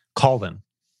 months? Call them.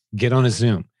 Get on a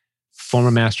Zoom. Form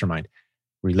a mastermind.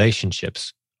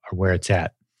 Relationships are where it's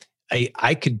at.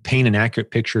 I could paint an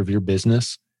accurate picture of your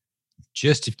business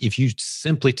just if you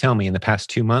simply tell me in the past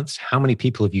 2 months, how many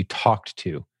people have you talked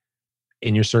to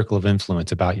in your circle of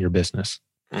influence about your business?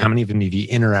 How many of them have you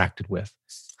interacted with?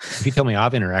 If you tell me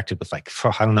I've interacted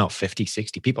with 50,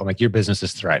 60 people, I'm like, your business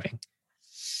is thriving.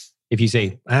 If you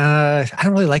say, I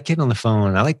don't really like getting on the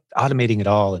phone. I like automating it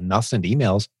all and I'll send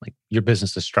emails, like your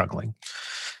business is struggling.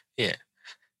 Yeah.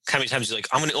 How many times you're like,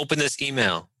 I'm going to open this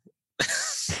email.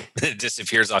 It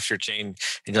disappears off your chain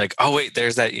and you're like, oh, wait,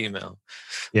 there's that email.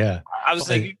 Yeah. I was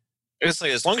like, it's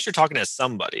like, as long as you're talking to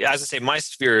somebody, as I say, my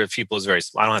sphere of people is very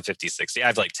small. I don't have 50, 60. I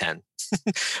have like 10.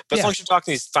 But as long as you're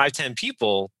talking to these 5, 10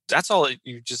 people, that's all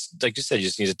you just, like you said, you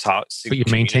just need to talk. But you're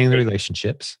maintaining the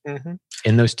relationships. Mm-hmm.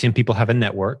 And those 10 people have a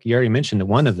network. You already mentioned that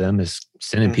one of them is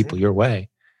sending people your way.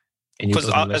 Because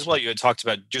as well, you had talked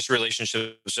about just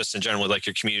relationships just in general with like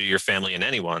your community, your family, and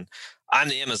anyone. I'm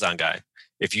the Amazon guy.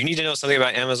 If you need to know something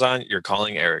about Amazon, you're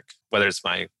calling Eric, whether it's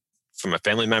from a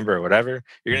family member or whatever,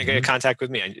 you're going to get in contact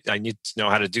with me. I need to know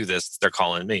how to do this. They're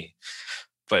calling me.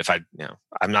 But if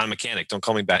I'm not a mechanic, don't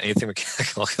call me back anything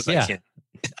mechanical because I can't.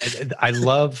 I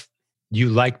love you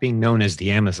like being known as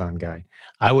the Amazon guy.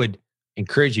 I would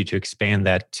encourage you to expand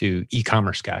that to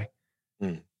e-commerce guy.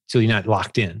 So you're not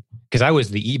locked in. Because I was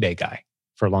the eBay guy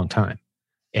for a long time.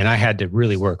 And I had to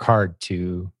really work hard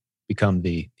to become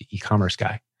the e-commerce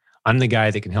guy. I'm the guy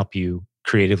that can help you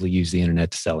creatively use the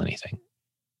internet to sell anything.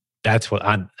 That's what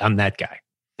I'm that guy.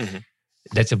 Mm-hmm.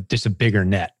 That's just a bigger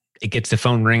net. It gets the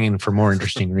phone ringing for more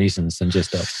interesting reasons than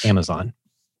just Amazon.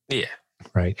 Yeah.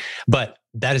 Right. But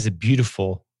that is a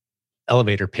beautiful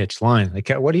elevator pitch line. Like,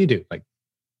 what do you do? Like,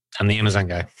 I'm the Amazon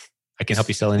guy. I can help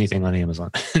you sell anything on Amazon.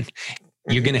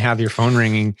 You're going to have your phone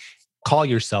ringing. Call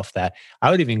yourself that. I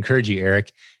would even encourage you,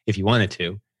 Eric, if you wanted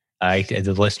to,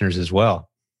 the listeners as well,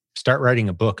 start writing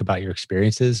a book about your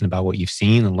experiences and about what you've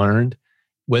seen and learned.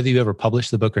 Whether you ever publish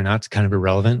the book or not, it's kind of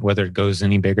irrelevant. Whether it goes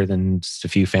any bigger than just a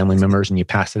few family members and you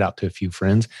pass it out to a few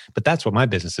friends. But that's what my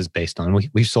business is based on.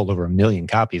 We've sold over 1 million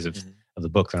copies of the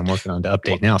book that I'm working on to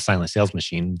update now. Silent Sales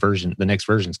Machine version. The next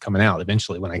version is coming out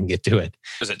eventually when I can get to it.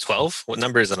 Is it 12? What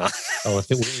number is it on? Oh,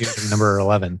 if it was number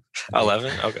 11.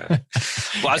 11? Okay.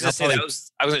 Well, I was going to say,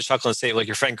 I was going to chuckle and say, like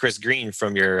your friend Chris Green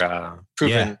from your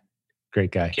Proven...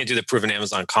 Great guy. Can't do the Proven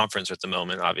Amazon conference at the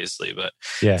moment, obviously, but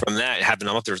from that, having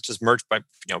them up there, it's just merch by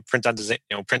print on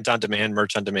demand,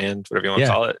 merch on demand, whatever you want to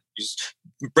call it. You just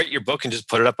write your book and just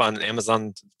put it up on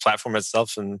Amazon platform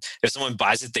itself. And if someone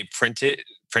buys it, they print it,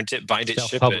 bind it,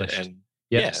 ship it, and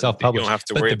self-published. You don't have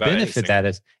to but worry the about benefit anything. of that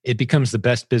is it becomes the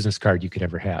best business card you could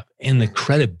ever have. And the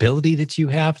credibility that you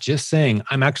have just saying,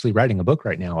 I'm actually writing a book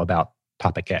right now about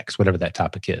topic X, whatever that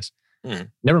topic is.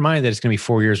 Never mind that it's going to be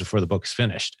 4 years before the book's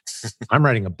finished. I'm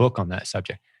writing a book on that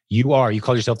subject. You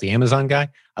call yourself the Amazon guy.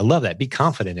 I love that. Be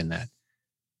confident in that.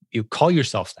 You call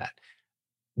yourself that.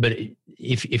 But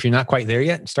if you're not quite there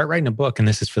yet, start writing a book. And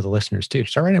this is for the listeners too.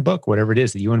 Start writing a book, whatever it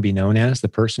is that you want to be known as, the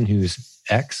person who's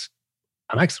X.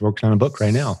 I'm actually working on a book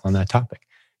right now on that topic.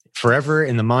 Forever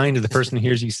in the mind of the person who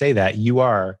hears you say that, you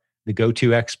are the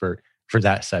go-to expert for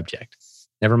that subject.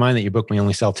 Never mind that your book may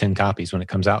only sell 10 copies when it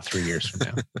comes out 3 years from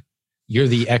now. You're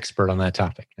the expert on that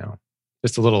topic now.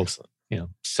 Just a little,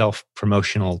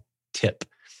 self-promotional tip.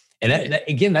 And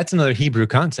again, that's another Hebrew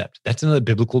concept. That's another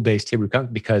biblical-based Hebrew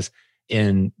concept, because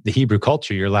in the Hebrew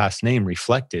culture, your last name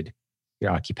reflected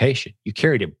your occupation. You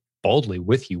carried it boldly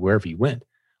with you wherever you went.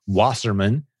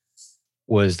 Wasserman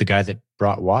was the guy that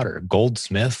brought water.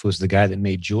 Goldsmith was the guy that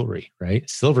made jewelry, right?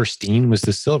 Silverstein was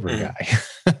the silver guy,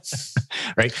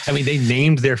 right? I mean, they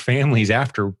named their families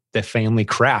after the family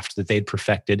craft that they'd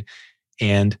perfected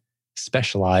and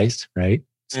specialized, right?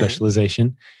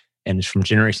 Specialization. And from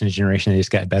generation to generation, they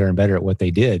just got better and better at what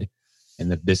they did.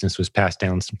 And the business was passed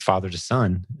down from father to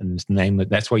son. And his name,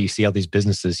 that's why you see all these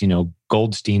businesses,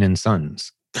 Goldstein and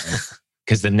Sons. Right?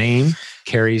 Because the name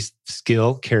carries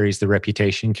skill, carries the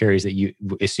reputation, carries that you,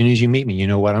 as soon as you meet me, you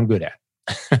know what I'm good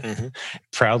at.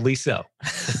 Proudly so,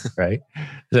 right?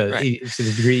 So to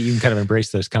the degree you can kind of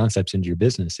embrace those concepts into your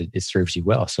business, it serves you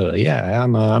well. So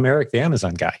I'm Eric, the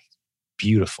Amazon guy.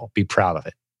 Beautiful. Be proud of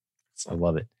it. I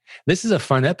love it. This is a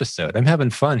fun episode. I'm having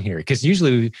fun here because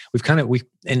usually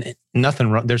and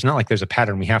nothing wrong. There's not like there's a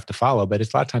pattern we have to follow, but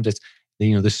it's a lot of times it's,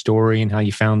 the story and how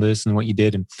you found this and what you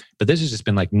did. But this has just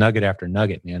been like nugget after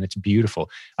nugget, man. It's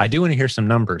beautiful. I do want to hear some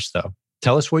numbers though.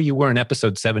 Tell us where you were in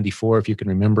episode 74, if you can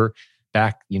remember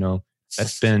back,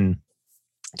 that's been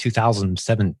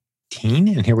 2017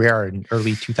 and here we are in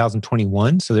early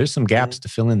 2021. So there's some gaps to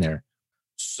fill in there.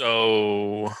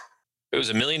 So it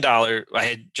was $1 million. I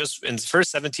had just in the first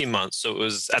 17 months. So it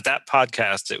was at that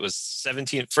podcast, it was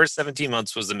first 17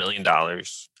 months was $1 million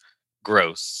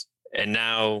gross. And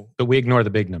now... But we ignore the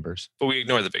big numbers.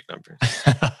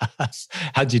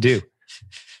 How'd you do? Do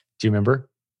you remember?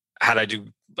 How'd I do,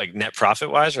 like net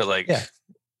profit wise, or like? Yeah.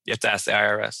 You have to ask the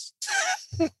IRS.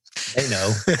 They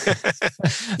know.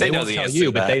 they know the answer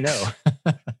you, but they know.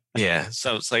 Yeah.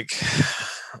 So it's like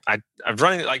I'm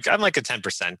running like I'm like a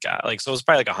 10% guy. Like so, it's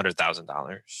probably like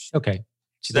 $100,000. Okay.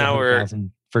 So now we're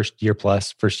first year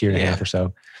and a half or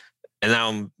so. And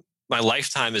now my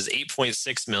lifetime is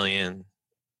 8.6 million.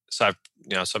 So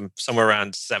I'm somewhere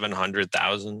around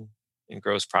 700,000 in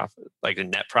gross profit, like in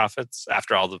net profits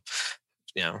after all the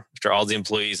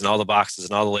employees and all the boxes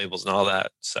and all the labels and all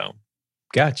that. So,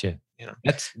 gotcha.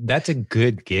 That's a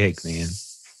good gig, man.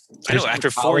 I know. After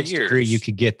 4 years, degree you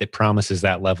could get that promises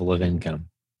that level of income.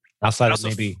 Outside of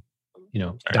maybe,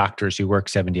 doctors who work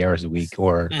 70 hours a week,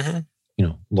 or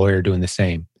lawyer doing the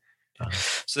same.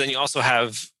 So then you also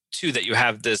have too that you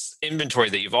have this inventory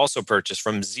that you've also purchased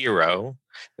from zero.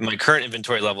 And my current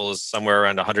inventory level is somewhere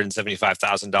around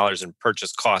 $175,000 in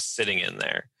purchase costs sitting in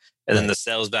there. And then the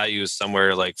sales value is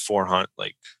somewhere like 400,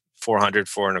 like 400,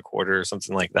 4.25 or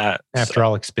something like that. After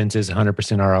all expenses,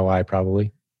 100% ROI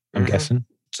probably, I'm guessing.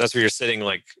 So that's where you're sitting,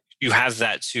 like you have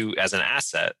that too as an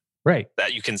asset. Right.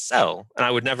 That you can sell. And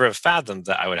I would never have fathomed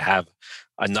that I would have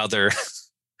another,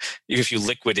 if you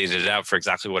liquidated it out for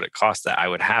exactly what it cost, that I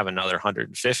would have another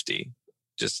 150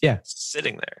 just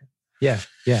sitting there. Yeah.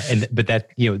 Yeah. But that,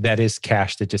 that is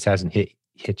cash that just hasn't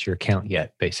hit your account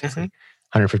yet, basically.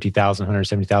 150,000,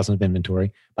 170,000 of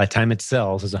inventory. By the time it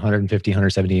sells, is 150,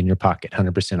 170 in your pocket,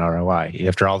 100% ROI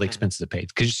after all the expenses are paid.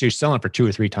 Because you're selling for 2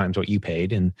 or 3 times what you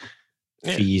paid and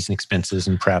fees and expenses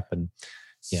and prep. And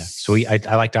so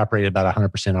I like to operate at about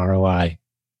 100% ROI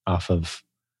off of,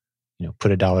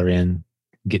 put $1 in,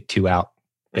 get 2 out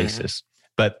basis.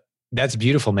 But that's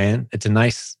beautiful, man. It's a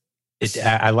nice...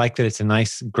 I like that it's a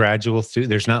nice gradual through.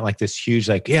 There's not like this huge,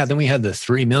 then we had the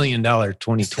 $3 million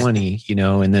 2020,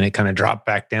 and then it kind of dropped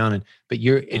back down. But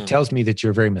it tells me that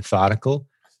you're very methodical,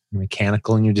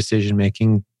 mechanical in your decision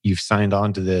making. You've signed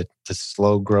on to the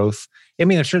slow growth. I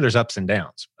mean, I'm sure there's ups and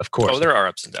downs, of course. Oh, there are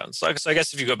ups and downs. So I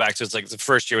guess if you go back to, it's like the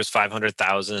first year was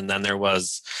 500,000, and then there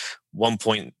was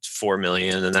 1.4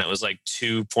 million, and then it was like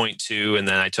 2.2, and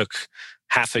then I took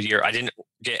half a year. I didn't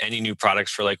get any new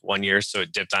products for like 1 year. So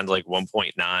it dipped down to like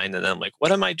 1.9. And then I'm like, what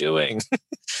am I doing?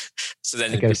 So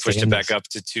then we pushed it back up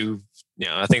to 2,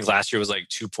 I think last year was like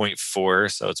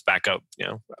 2.4. So it's back up,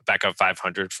 back up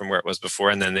 500 from where it was before.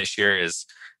 And then this year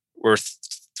we're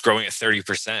growing at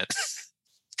 30%.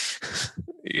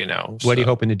 What are you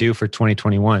hoping to do for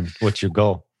 2021? What's your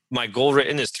goal? My goal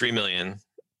written is 3 million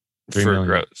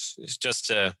gross. It's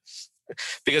just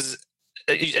because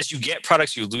as you get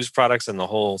products, you lose products, and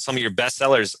some of your best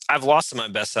sellers, I've lost some of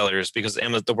my best sellers because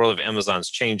the world of Amazon's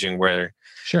changing, where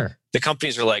the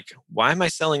companies are like, why am I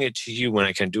selling it to you when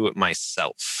I can do it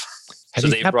myself? Have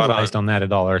you capitalized on that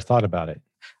at all or thought about it?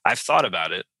 I've thought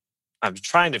about it. I'm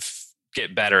trying to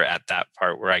get better at that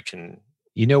part where I can.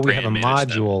 We have a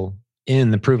module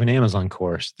in the Proven Amazon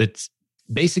course that's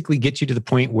basically gets you to the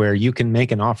point where you can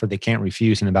make an offer they can't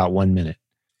refuse in about 1 minute.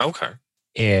 Okay.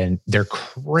 And they're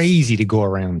crazy to go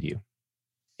around you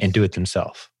and do it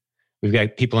themselves. We've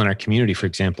got people in our community, for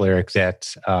example, Eric,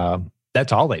 that's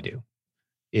all they do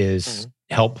is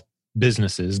help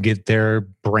businesses get their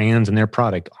brands and their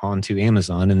product onto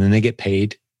Amazon, and then they get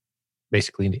paid.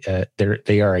 Basically,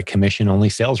 they are a commission-only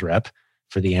sales rep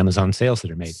for the Amazon sales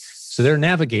that are made. So they're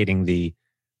navigating the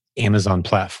Amazon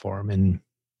platform and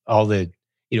all the,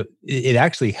 it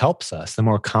actually helps us. The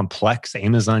more complex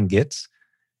Amazon gets,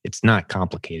 it's not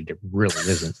complicated. It really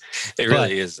isn't.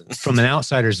 Really isn't. From an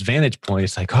outsider's vantage point,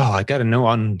 it's like, I got to know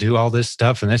how to do all this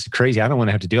stuff. And that's crazy. I don't want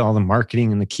to have to do all the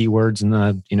marketing and the keywords and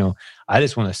I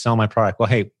just want to sell my product. Well,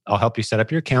 hey, I'll help you set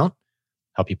up your account,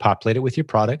 help you populate it with your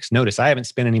products. Notice I haven't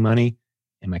spent any money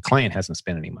and my client hasn't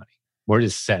spent any money. We're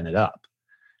just setting it up.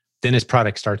 Then as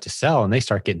products start to sell and they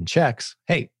start getting checks,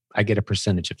 hey, I get a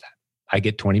percentage of that. I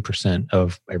get 20%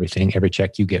 of every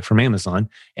check you get from Amazon.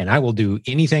 And I will do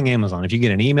anything Amazon. If you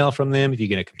get an email from them, if you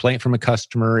get a complaint from a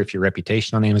customer, if your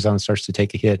reputation on Amazon starts to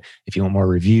take a hit, if you want more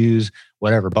reviews,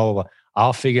 whatever, blah, blah, blah,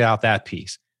 I'll figure out that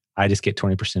piece. I just get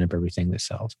 20% of everything that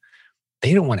sells.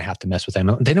 They don't want to have to mess with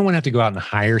Amazon. They don't want to have to go out and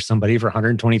hire somebody for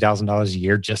 $120,000 a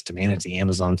year just to manage the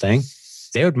Amazon thing.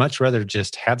 They would much rather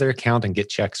just have their account and get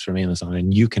checks from Amazon,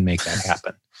 and you can make that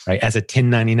happen, right? As a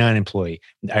 1099 employee,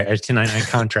 or a 1099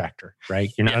 contractor,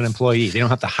 right? You're not an employee. They don't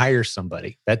have to hire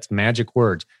somebody. That's magic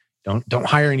words. Don't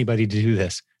hire anybody to do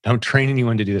this. Don't train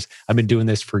anyone to do this. I've been doing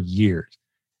this for years.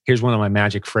 Here's one of my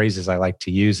magic phrases I like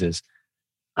to use is,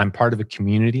 I'm part of a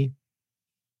community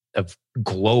of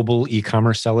global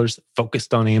e-commerce sellers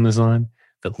focused on Amazon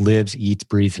that lives, eats,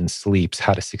 breathes, and sleeps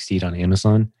how to succeed on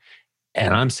Amazon.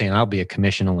 And I'm saying I'll be a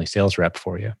commission-only sales rep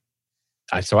for you.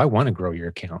 So I want to grow your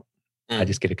account. I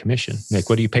just get a commission. Like,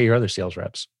 what do you pay your other sales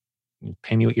reps? You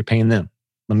pay me what you're paying them.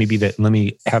 Let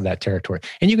me have that territory.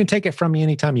 And you can take it from me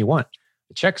anytime you want.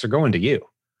 The checks are going to you,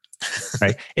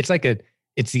 right?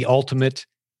 It's the ultimate,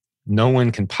 no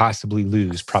one can possibly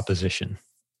lose proposition,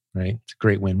 right? It's a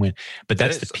great win-win. But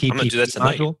that's the PPP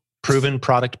module. Proven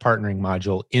Product Partnering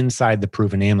module inside the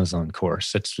Proven Amazon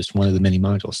course. That's just one of the many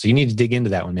modules. So you need to dig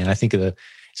into that one, man. I think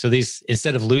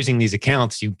instead of losing these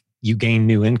accounts, you gain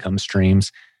new income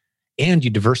streams and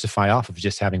you diversify off of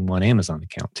just having one Amazon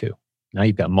account too. Now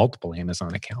you've got multiple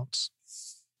Amazon accounts.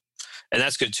 And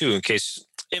that's good too, in case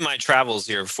in my travels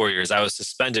here for 4 years, I was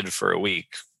suspended for a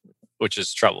week, which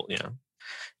is trouble,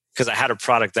 because I had a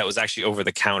product that was actually over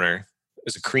the counter. It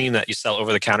was a cream that you sell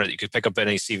over the counter that you could pick up at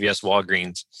any CVS,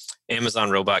 Walgreens. Amazon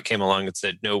robot came along and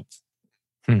said, nope,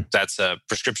 that's a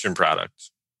prescription product.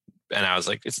 And I was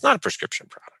like, it's not a prescription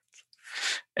product.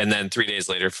 And then 3 days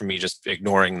later, for me just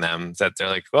ignoring them, that they're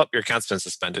like, well, your account's been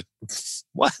suspended.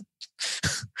 What?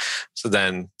 So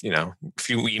then, a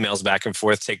few emails back and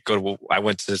forth. I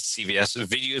went to CVS,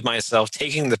 videoed myself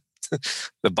taking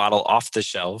the bottle off the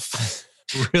shelf.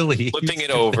 Really? Flipping it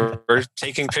over,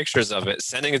 taking pictures of it,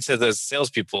 sending it to the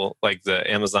salespeople, like the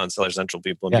Amazon Seller Central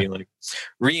people, and being like,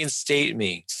 reinstate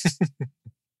me.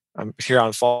 I'm here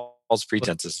on false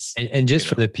pretenses. And just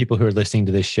for the people who are listening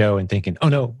to this show and thinking, oh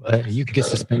no, you could get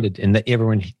suspended. And that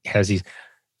everyone has these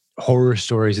horror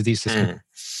stories of these systems.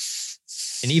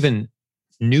 And even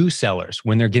new sellers,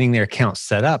 when they're getting their account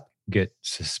set up, get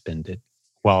suspended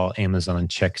while Amazon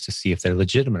checks to see if they're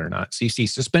legitimate or not. So you see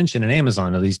suspension and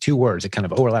Amazon are these two words that kind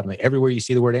of overlap. Like everywhere you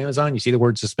see the word Amazon, you see the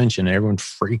word suspension, and everyone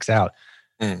freaks out.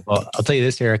 Well, I'll tell you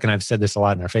this, Eric, and I've said this a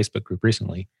lot in our Facebook group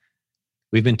recently.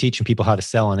 We've been teaching people how to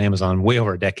sell on Amazon way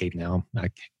over a decade now. I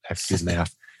have to do the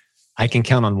math. I can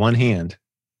count on one hand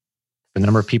the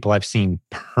number of people I've seen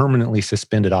permanently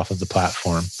suspended off of the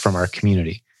platform from our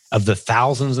community. Of the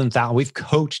thousands and thousands, we've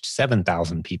coached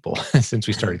 7,000 people since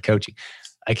we started coaching.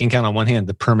 I can count on one hand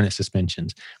the permanent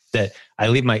suspensions that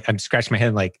I'm scratching my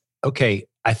head like, okay,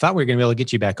 I thought we were going to be able to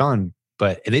get you back on,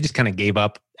 but they just kind of gave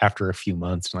up after a few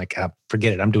months. Like,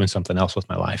 forget it. I'm doing something else with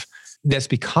my life. That's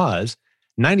because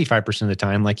 95% of the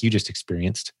time, like you just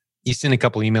experienced, You send a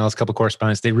couple emails, a couple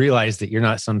correspondence. They realize that you're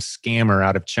not some scammer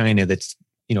out of China that's,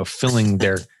 filling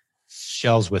their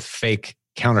shelves with fake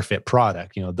counterfeit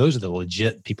product. Those are the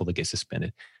legit people that get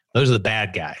suspended. Those are the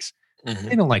bad guys.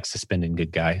 They don't like suspending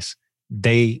good guys.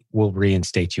 They will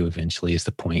reinstate you eventually is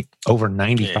the point. Over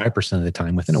 95% of the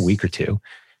time, within a week or two,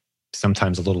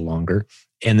 sometimes a little longer.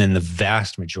 And then the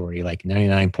vast majority, like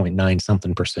 99.9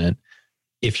 something percent,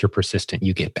 if you're persistent,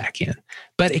 you get back in.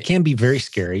 But it can be very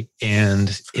scary.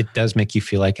 And it does make you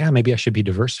feel like, maybe I should be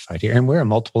diversified here. And we're a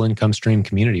multiple income stream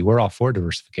community. We're all for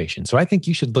diversification. So I think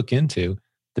you should look into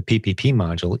the PPP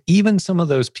module. Even some of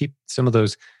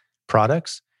those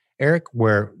products, Eric,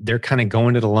 where they're kind of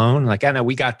going it alone, like, no,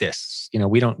 we got this. We're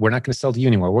not going to sell to you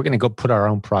anymore. We're going to go put our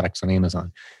own products on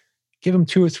Amazon. Give them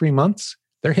 2 or 3 months.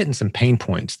 They're hitting some pain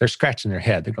points. They're scratching their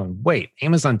head. They're going, wait,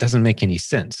 Amazon doesn't make any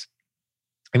sense.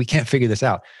 And we can't figure this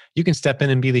out. You can step in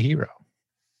and be the hero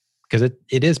because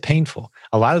it is painful.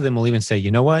 A lot of them will even say, you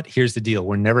know what? Here's the deal.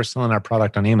 We're never selling our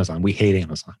product on Amazon. We hate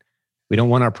Amazon. We don't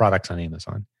want our products on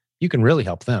Amazon. You can really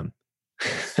help them,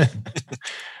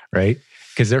 right?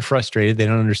 Because they're frustrated. They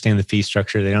don't understand the fee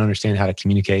structure. They don't understand how to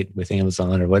communicate with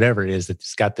Amazon or whatever it is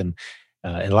that's got them.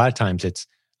 And a lot of times it's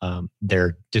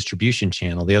their distribution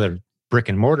channel, the other brick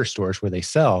and mortar stores where they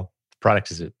sell, the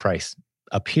product is at price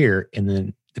up here, and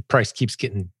then the price keeps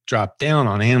getting dropped down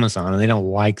on Amazon, and they don't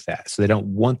like that. So they don't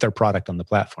want their product on the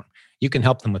platform. You can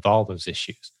help them with all those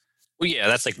issues. Well, yeah,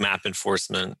 that's like MAP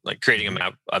enforcement, like creating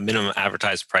a minimum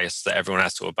advertised price that everyone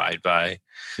has to abide by.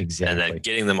 Exactly. And then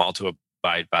getting them all to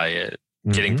abide by it,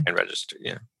 getting brand registered.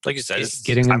 Yeah. Like you said,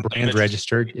 getting them brand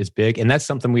registered is big. And that's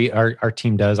something our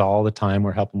team does all the time.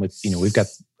 We're helping with, we've got,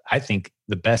 I think,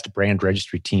 the best brand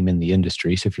registry team in the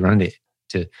industry. So if you run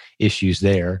into issues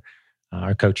there,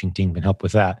 our coaching team can help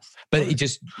with that. But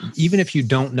even if you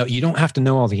don't know, you don't have to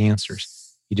know all the answers.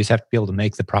 You just have to be able to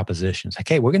make the propositions. Like,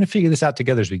 hey, we're going to figure this out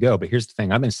together as we go. But here's the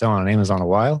thing. I've been selling on Amazon a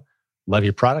while. Love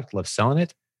your product. Love selling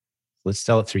it. Let's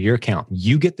sell it through your account.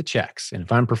 You get the checks. And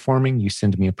if I'm performing, you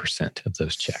send me a % of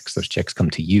those checks. Those checks come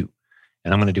to you.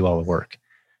 And I'm going to do all the work.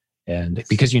 And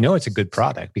because it's a good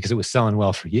product, because it was selling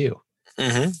well for you.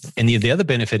 And the other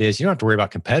benefit is you don't have to worry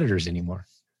about competitors anymore.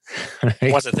 Right?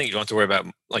 Well, that's the thing. You don't have to worry about,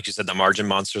 like you said, the margin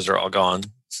monsters are all gone.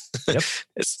 Yep.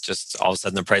 It's just all of a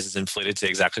sudden the price is inflated to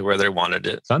exactly where they wanted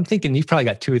it. So I'm thinking you've probably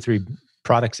got 2 or 3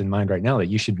 products in mind right now that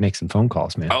you should make some phone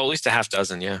calls, man. Oh, at least a half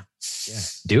dozen, yeah. Yeah,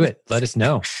 do it. Let us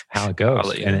know how it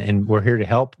goes. And we're here to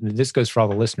help. This goes for all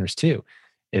the listeners too,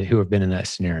 who have been in that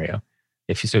scenario.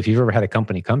 If you've ever had a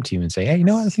company come to you and say, hey,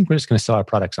 I think we're just going to sell our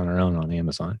products on our own on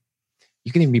Amazon.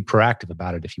 You can even be proactive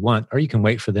about it if you want, or you can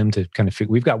wait for them to kind of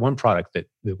figure. We've got one product that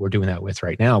we're doing that with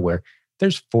right now where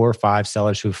there's 4 or 5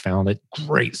 sellers who've found it.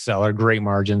 Great seller, great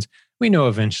margins. We know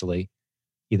eventually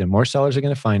either more sellers are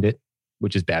going to find it,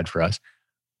 which is bad for us,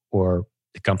 or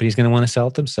the company's going to want to sell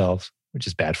it themselves, which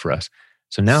is bad for us.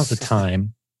 So now's the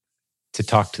time to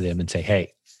talk to them and say,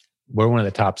 hey, we're one of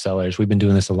the top sellers. We've been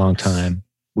doing this a long time.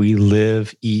 We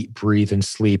live, eat, breathe, and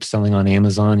sleep selling on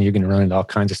Amazon. You're going to run into all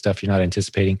kinds of stuff you're not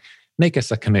anticipating. Make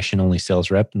us a commission-only sales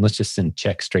rep, and let's just send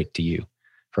checks straight to you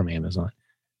from Amazon.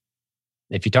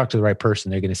 If you talk to the right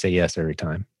person, they're going to say yes every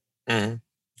time.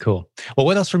 Cool. Well,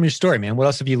 what else from your story, man? What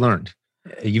else have you learned?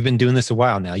 You've been doing this a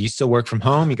while now. You still work from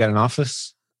home? You got an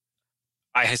office?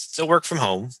 I still work from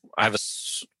home. I have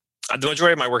the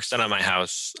majority of my work's done at my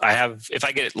house. If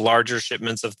I get larger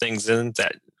shipments of things in,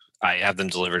 that I have them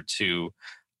delivered to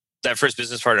that first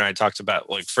business partner I talked about,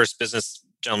 like first business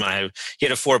gentleman he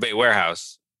had a 4-bay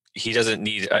warehouse. He doesn't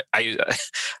need, I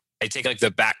take like the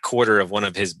back quarter of one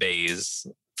of his bays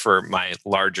for my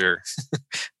larger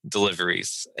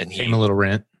deliveries. And Pay him a little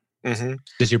rent.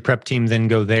 Does your prep team then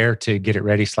go there to get it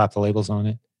ready, slap the labels on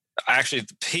it? Actually,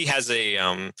 he has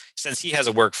since he has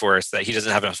a workforce that he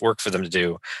doesn't have enough work for them to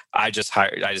do, I just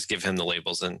give him the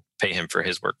labels and pay him for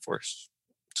his workforce.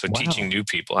 So teaching new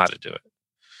people how to do it.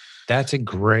 That's a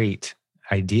great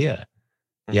idea.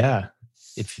 Yeah.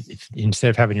 If instead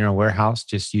of having your own warehouse,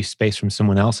 just use space from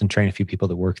someone else and train a few people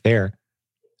that work there.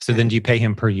 So then do you pay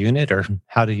him per unit, or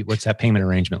what's that payment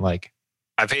arrangement like?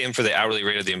 I pay him for the hourly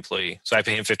rate of the employee. So I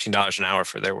pay him $15 an hour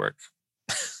for their work.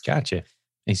 Gotcha.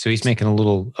 And so he's making a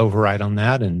little override on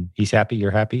that, and he's happy,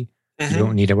 you're happy. You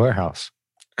don't need a warehouse.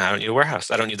 I don't need a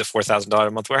warehouse. I don't need the $4,000 a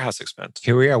month warehouse expense.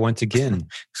 Here we are once again,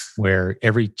 where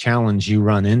every challenge you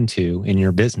run into in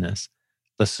your business,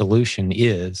 the solution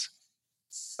is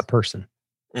a person.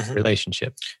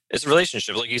 Relationship. It's a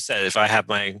relationship. Like you said, if I have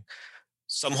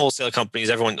some wholesale companies,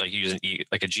 everyone like using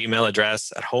like a Gmail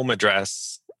address, at home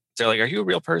address, they're like, are you a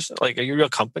real person? Like, are you a real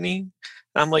company?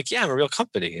 And I'm like, yeah, I'm a real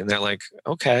company. And they're like,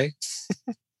 okay.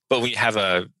 But when you have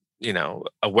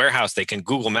a warehouse, they can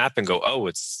Google Map and go, oh,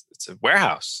 it's a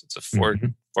warehouse. It's a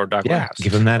Ford dog warehouse.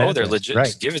 Give them that. Oh, address. They're legit. Right.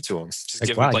 Just give it to them. Just like,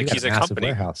 give wow, him like he's a company.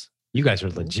 Warehouse. You guys are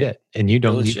legit, and you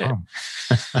don't leave home.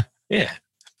 Yeah,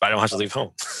 but I don't have to leave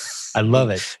home. I love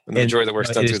it. And the majority of the work's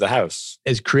done through the house.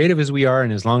 As creative as we are,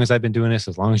 and as long as I've been doing this,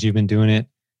 as long as you've been doing it,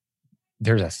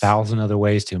 there's 1,000 other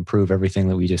ways to improve everything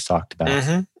that we just talked about.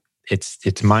 Mm-hmm. It's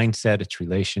mindset, it's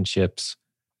relationships,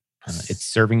 it's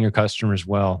serving your customers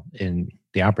well, and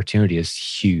the opportunity is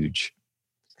huge.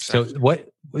 So what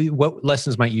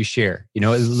lessons might you share?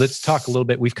 Let's talk a little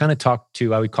bit. We've kind of talked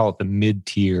to, I would call it the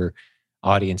mid-tier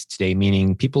audience today,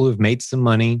 meaning people who've made some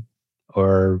money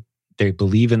or they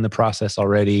believe in the process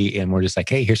already, and we're just like,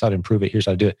 hey, here's how to improve it. Here's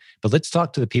how to do it. But let's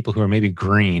talk to the people who are maybe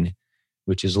green,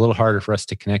 which is a little harder for us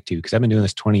to connect to because I've been doing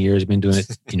this 20 years. I've been doing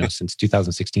it, since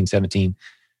 2016, 17.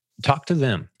 Talk to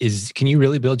them. Can you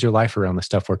really build your life around the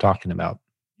stuff we're talking about?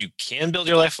 You can build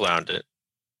your life around it.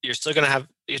 You're still going to have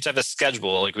a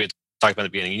schedule. Like we had talked about at the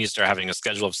beginning, you need to start having a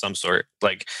schedule of some sort.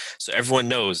 Like, so everyone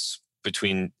knows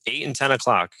between 8 and 10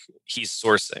 o'clock, he's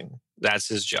sourcing. That's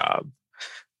his job.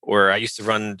 Or I used to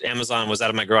run, Amazon was out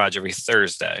of my garage every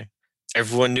Thursday.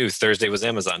 Everyone knew Thursday was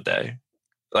Amazon day.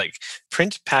 Like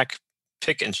print, pack,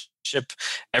 pick and ship,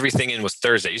 everything in was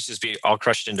Thursday. It used to just be all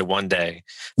crushed into one day.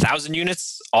 1,000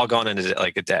 units, all gone into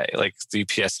like a day. Like the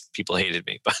UPS people hated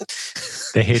me, but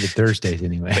they hated Thursdays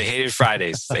anyway. They hated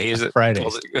Fridays. They hated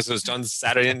Fridays because it was done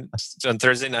Saturday and done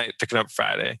Thursday night, picking up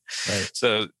Friday. Right.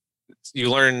 So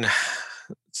you learn.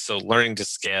 So learning to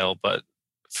scale, but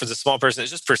for the small person,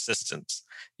 it's just persistence.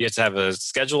 You have to have a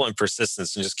schedule and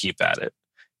persistence, and just keep at it.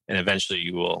 And eventually,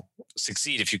 you will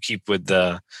succeed if you keep with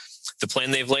the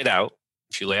plan they've laid out.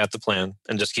 If you lay out the plan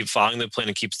and just keep following the plan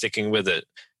and keep sticking with it,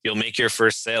 you'll make your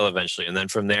first sale eventually. And then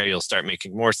from there, you'll start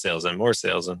making more sales, and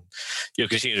you'll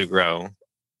continue to grow.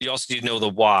 You also need to know the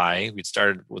why. We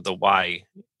started with the why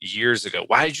years ago.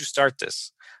 Why did you start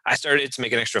this? I started it to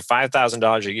make an extra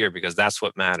 $5,000 a year because that's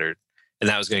what mattered. And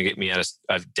that was going to get me out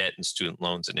of debt and student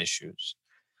loans and issues.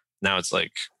 Now it's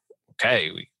like,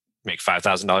 okay, we make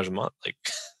 $5,000 a month. Like,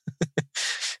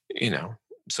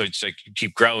 so it's like you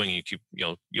keep growing,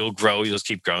 you'll grow, you'll just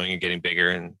keep growing and getting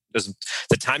bigger. And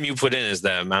the time you put in is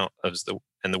the amount of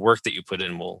the work that you put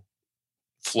in will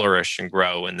flourish and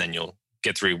grow, and then you'll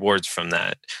get the rewards from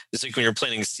that. It's like when you're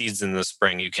planting seeds in the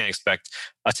spring, you can't expect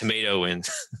a tomato in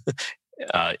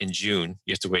June.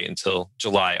 You have to wait until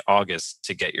July, August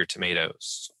to get your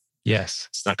tomatoes. Yes.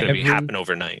 It's not going to happen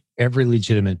overnight. Every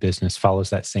legitimate business follows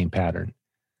that same pattern.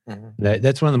 Mm-hmm.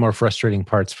 That's one of the more frustrating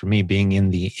parts for me being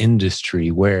in the industry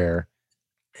where,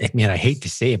 I hate to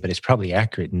say it, but it's probably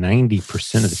accurate.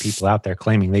 90% of the people out there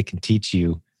claiming they can teach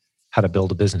you how to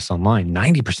build a business online,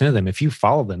 90% of them, if you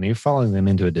follow them, you're following them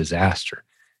into a disaster.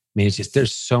 It's just,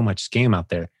 there's so much scam out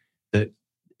there that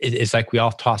it's like we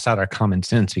all toss out our common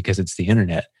sense because it's the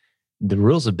internet. The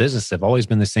rules of business have always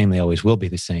been the same. They always will be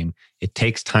the same. It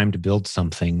takes time to build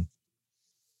something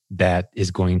that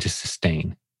is going to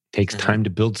sustain. It takes time to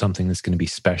build something that's going to be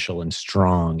special and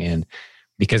strong. And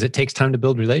because it takes time to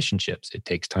build relationships, it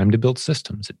takes time to build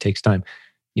systems. It takes time,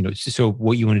 so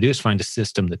what you want to do is find a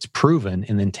system that's proven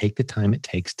and then take the time it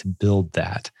takes to build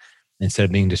that instead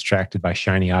of being distracted by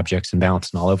shiny objects and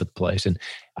bouncing all over the place. And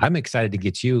I'm excited to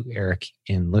get you, Eric,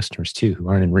 and listeners too, who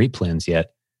aren't in replans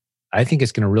yet. I think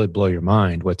it's going to really blow your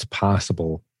mind what's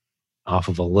possible off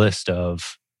of a list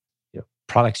of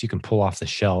products you can pull off the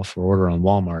shelf or order on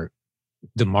Walmart.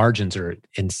 The margins are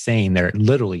insane. They're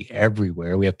literally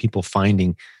everywhere. We have people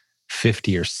finding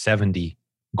 50 or 70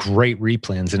 great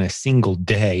replans in a single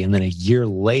day. And then a year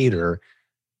later,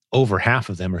 over half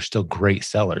of them are still great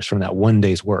sellers from that one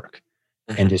day's work.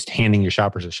 And just handing your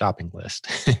shoppers a shopping list.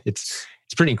 It's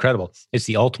pretty incredible. It's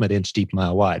the ultimate inch deep,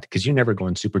 mile wide, because you're never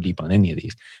going super deep on any of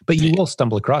these. But you will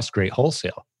stumble across great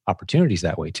wholesale opportunities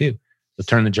that way too. You'll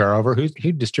turn the jar over.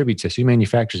 Who distributes this? Who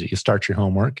manufactures it? You start your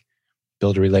homework,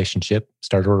 build a relationship,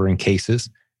 start ordering cases,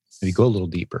 maybe go a little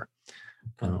deeper.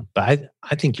 But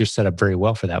I think you're set up very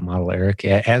well for that model, Eric,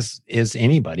 as is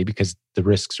anybody, because the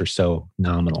risks are so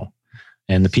nominal.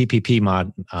 And the PPP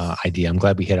mod idea, I'm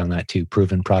glad we hit on that too.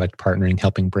 Proven product partnering,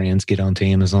 helping brands get onto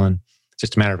Amazon. It's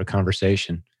just a matter of a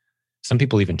conversation. Some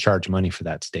people even charge money for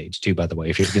that stage too, by the way.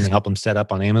 If you're going to help them set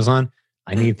up on Amazon,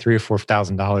 I need $3,000 or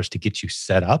 $4,000 to get you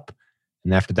set up.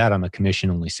 And after that, I'm a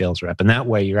commission-only sales rep. And that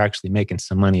way, you're actually making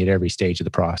some money at every stage of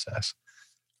the process.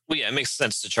 Well, yeah, it makes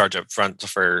sense to charge up front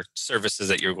for services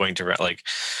that you're going to, like,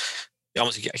 I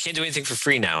can't do anything for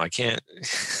free now. I can't.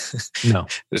 No,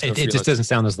 it just doesn't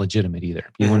sound as legitimate either.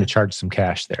 You want to charge some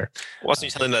cash there. Well, also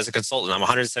you tell them as a consultant, I'm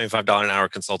 $175 an hour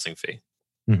consulting fee.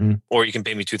 or you can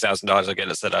pay me $2,000. I'll get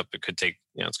it set up. It could take,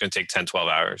 it's going to take 10, 12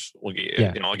 hours. We'll get you,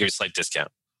 I'll give you a slight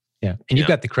discount. Yeah. And you've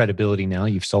got the credibility now.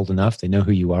 You've sold enough. They know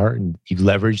who you are, and you've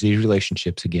leveraged these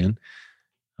relationships again.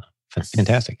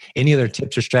 Fantastic. Any other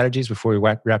tips or strategies before we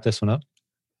wrap this one up?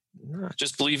 No,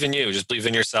 just believe in you. Just believe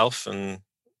in yourself, and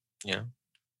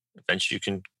eventually you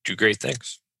can do great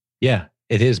things. Yeah,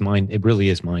 it is It really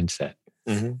is mindset.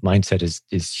 Mindset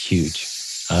is huge.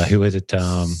 Who is it?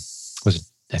 Was it,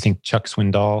 I think Chuck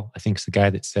Swindoll, I think is the guy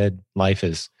that said life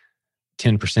is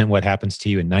 10% what happens to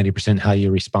you and 90% how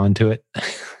you respond to it.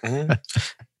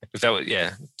 If that was,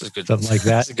 it's a good, something like that.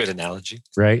 That's a good analogy,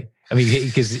 right? I mean,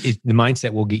 because the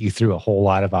mindset will get you through a whole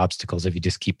lot of obstacles if you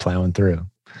just keep plowing through.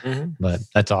 But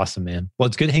that's awesome, man. Well,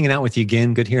 it's good hanging out with you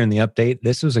again. Good hearing the update.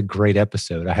 This was a great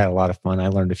episode. I had a lot of fun. I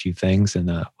learned a few things, and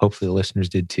hopefully the listeners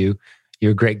did too.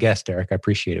 You're a great guest, Eric. I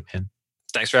appreciate it, man.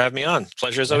 Thanks for having me on.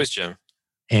 Pleasure as always, Jim.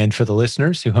 And for the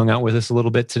listeners who hung out with us a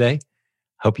little bit today,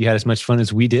 hope you had as much fun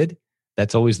as we did.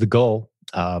 That's always the goal.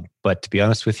 But to be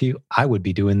honest with you, I would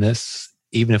be doing this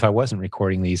even if I wasn't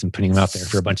recording these and putting them out there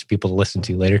for a bunch of people to listen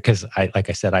to later. Because like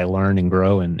I said, I learn and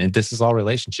grow, and this is all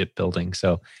relationship building.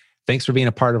 So thanks for being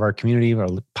a part of our community, our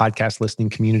podcast listening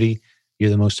community. You're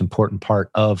the most important part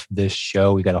of this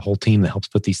show. We got a whole team that helps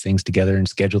put these things together and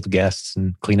schedule the guests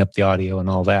and clean up the audio and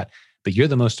all that. But you're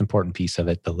the most important piece of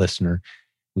it, the listener.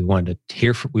 We want to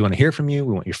hear from you.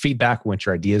 We want your feedback. We want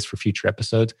your ideas for future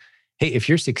episodes. Hey, if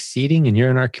you're succeeding and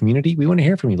you're in our community, we want to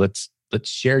hear from you. Let's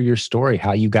share your story,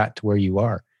 how you got to where you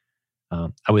are.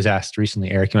 I was asked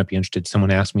recently, Eric, you might be interested.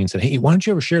 Someone asked me and said, hey, why don't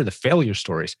you ever share the failure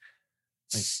stories?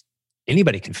 Like,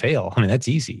 anybody can fail. I mean, that's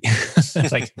easy.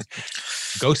 Like,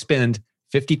 go spend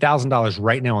 $50,000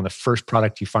 right now on the first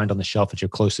product you find on the shelf at your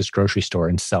closest grocery store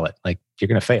and sell it. Like, you're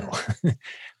going to fail.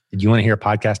 Did you want to hear a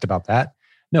podcast about that?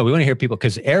 No, we want to hear people,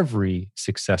 because every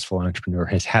successful entrepreneur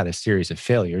has had a series of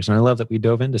failures. And I love that we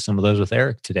dove into some of those with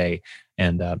Eric today.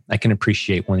 And I can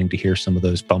appreciate wanting to hear some of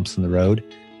those bumps in the road.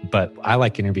 But I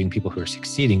like interviewing people who are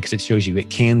succeeding because it shows you it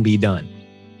can be done.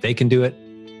 They can do it.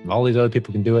 All these other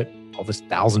people can do it. All this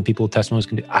 1,000 people with testimonies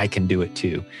can do it. I can do it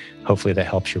too. Hopefully that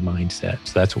helps your mindset.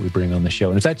 So that's what we bring on the show.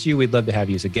 And if that's you, we'd love to have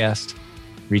you as a guest.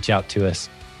 Reach out to us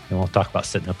and we'll talk about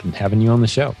setting up and having you on the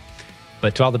show.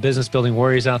 But to all the business building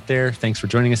warriors out there, thanks for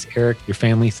joining us, Eric, your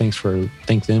family. Thank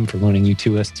them for loaning you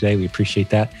to us today. We appreciate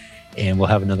that. And we'll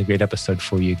have another great episode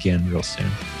for you again real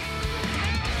soon.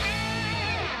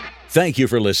 Thank you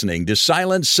for listening to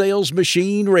Silent Sales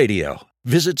Machine Radio.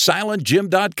 Visit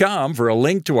silentjim.com for a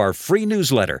link to our free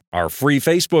newsletter, our free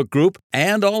Facebook group,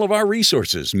 and all of our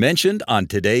resources mentioned on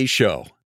today's show.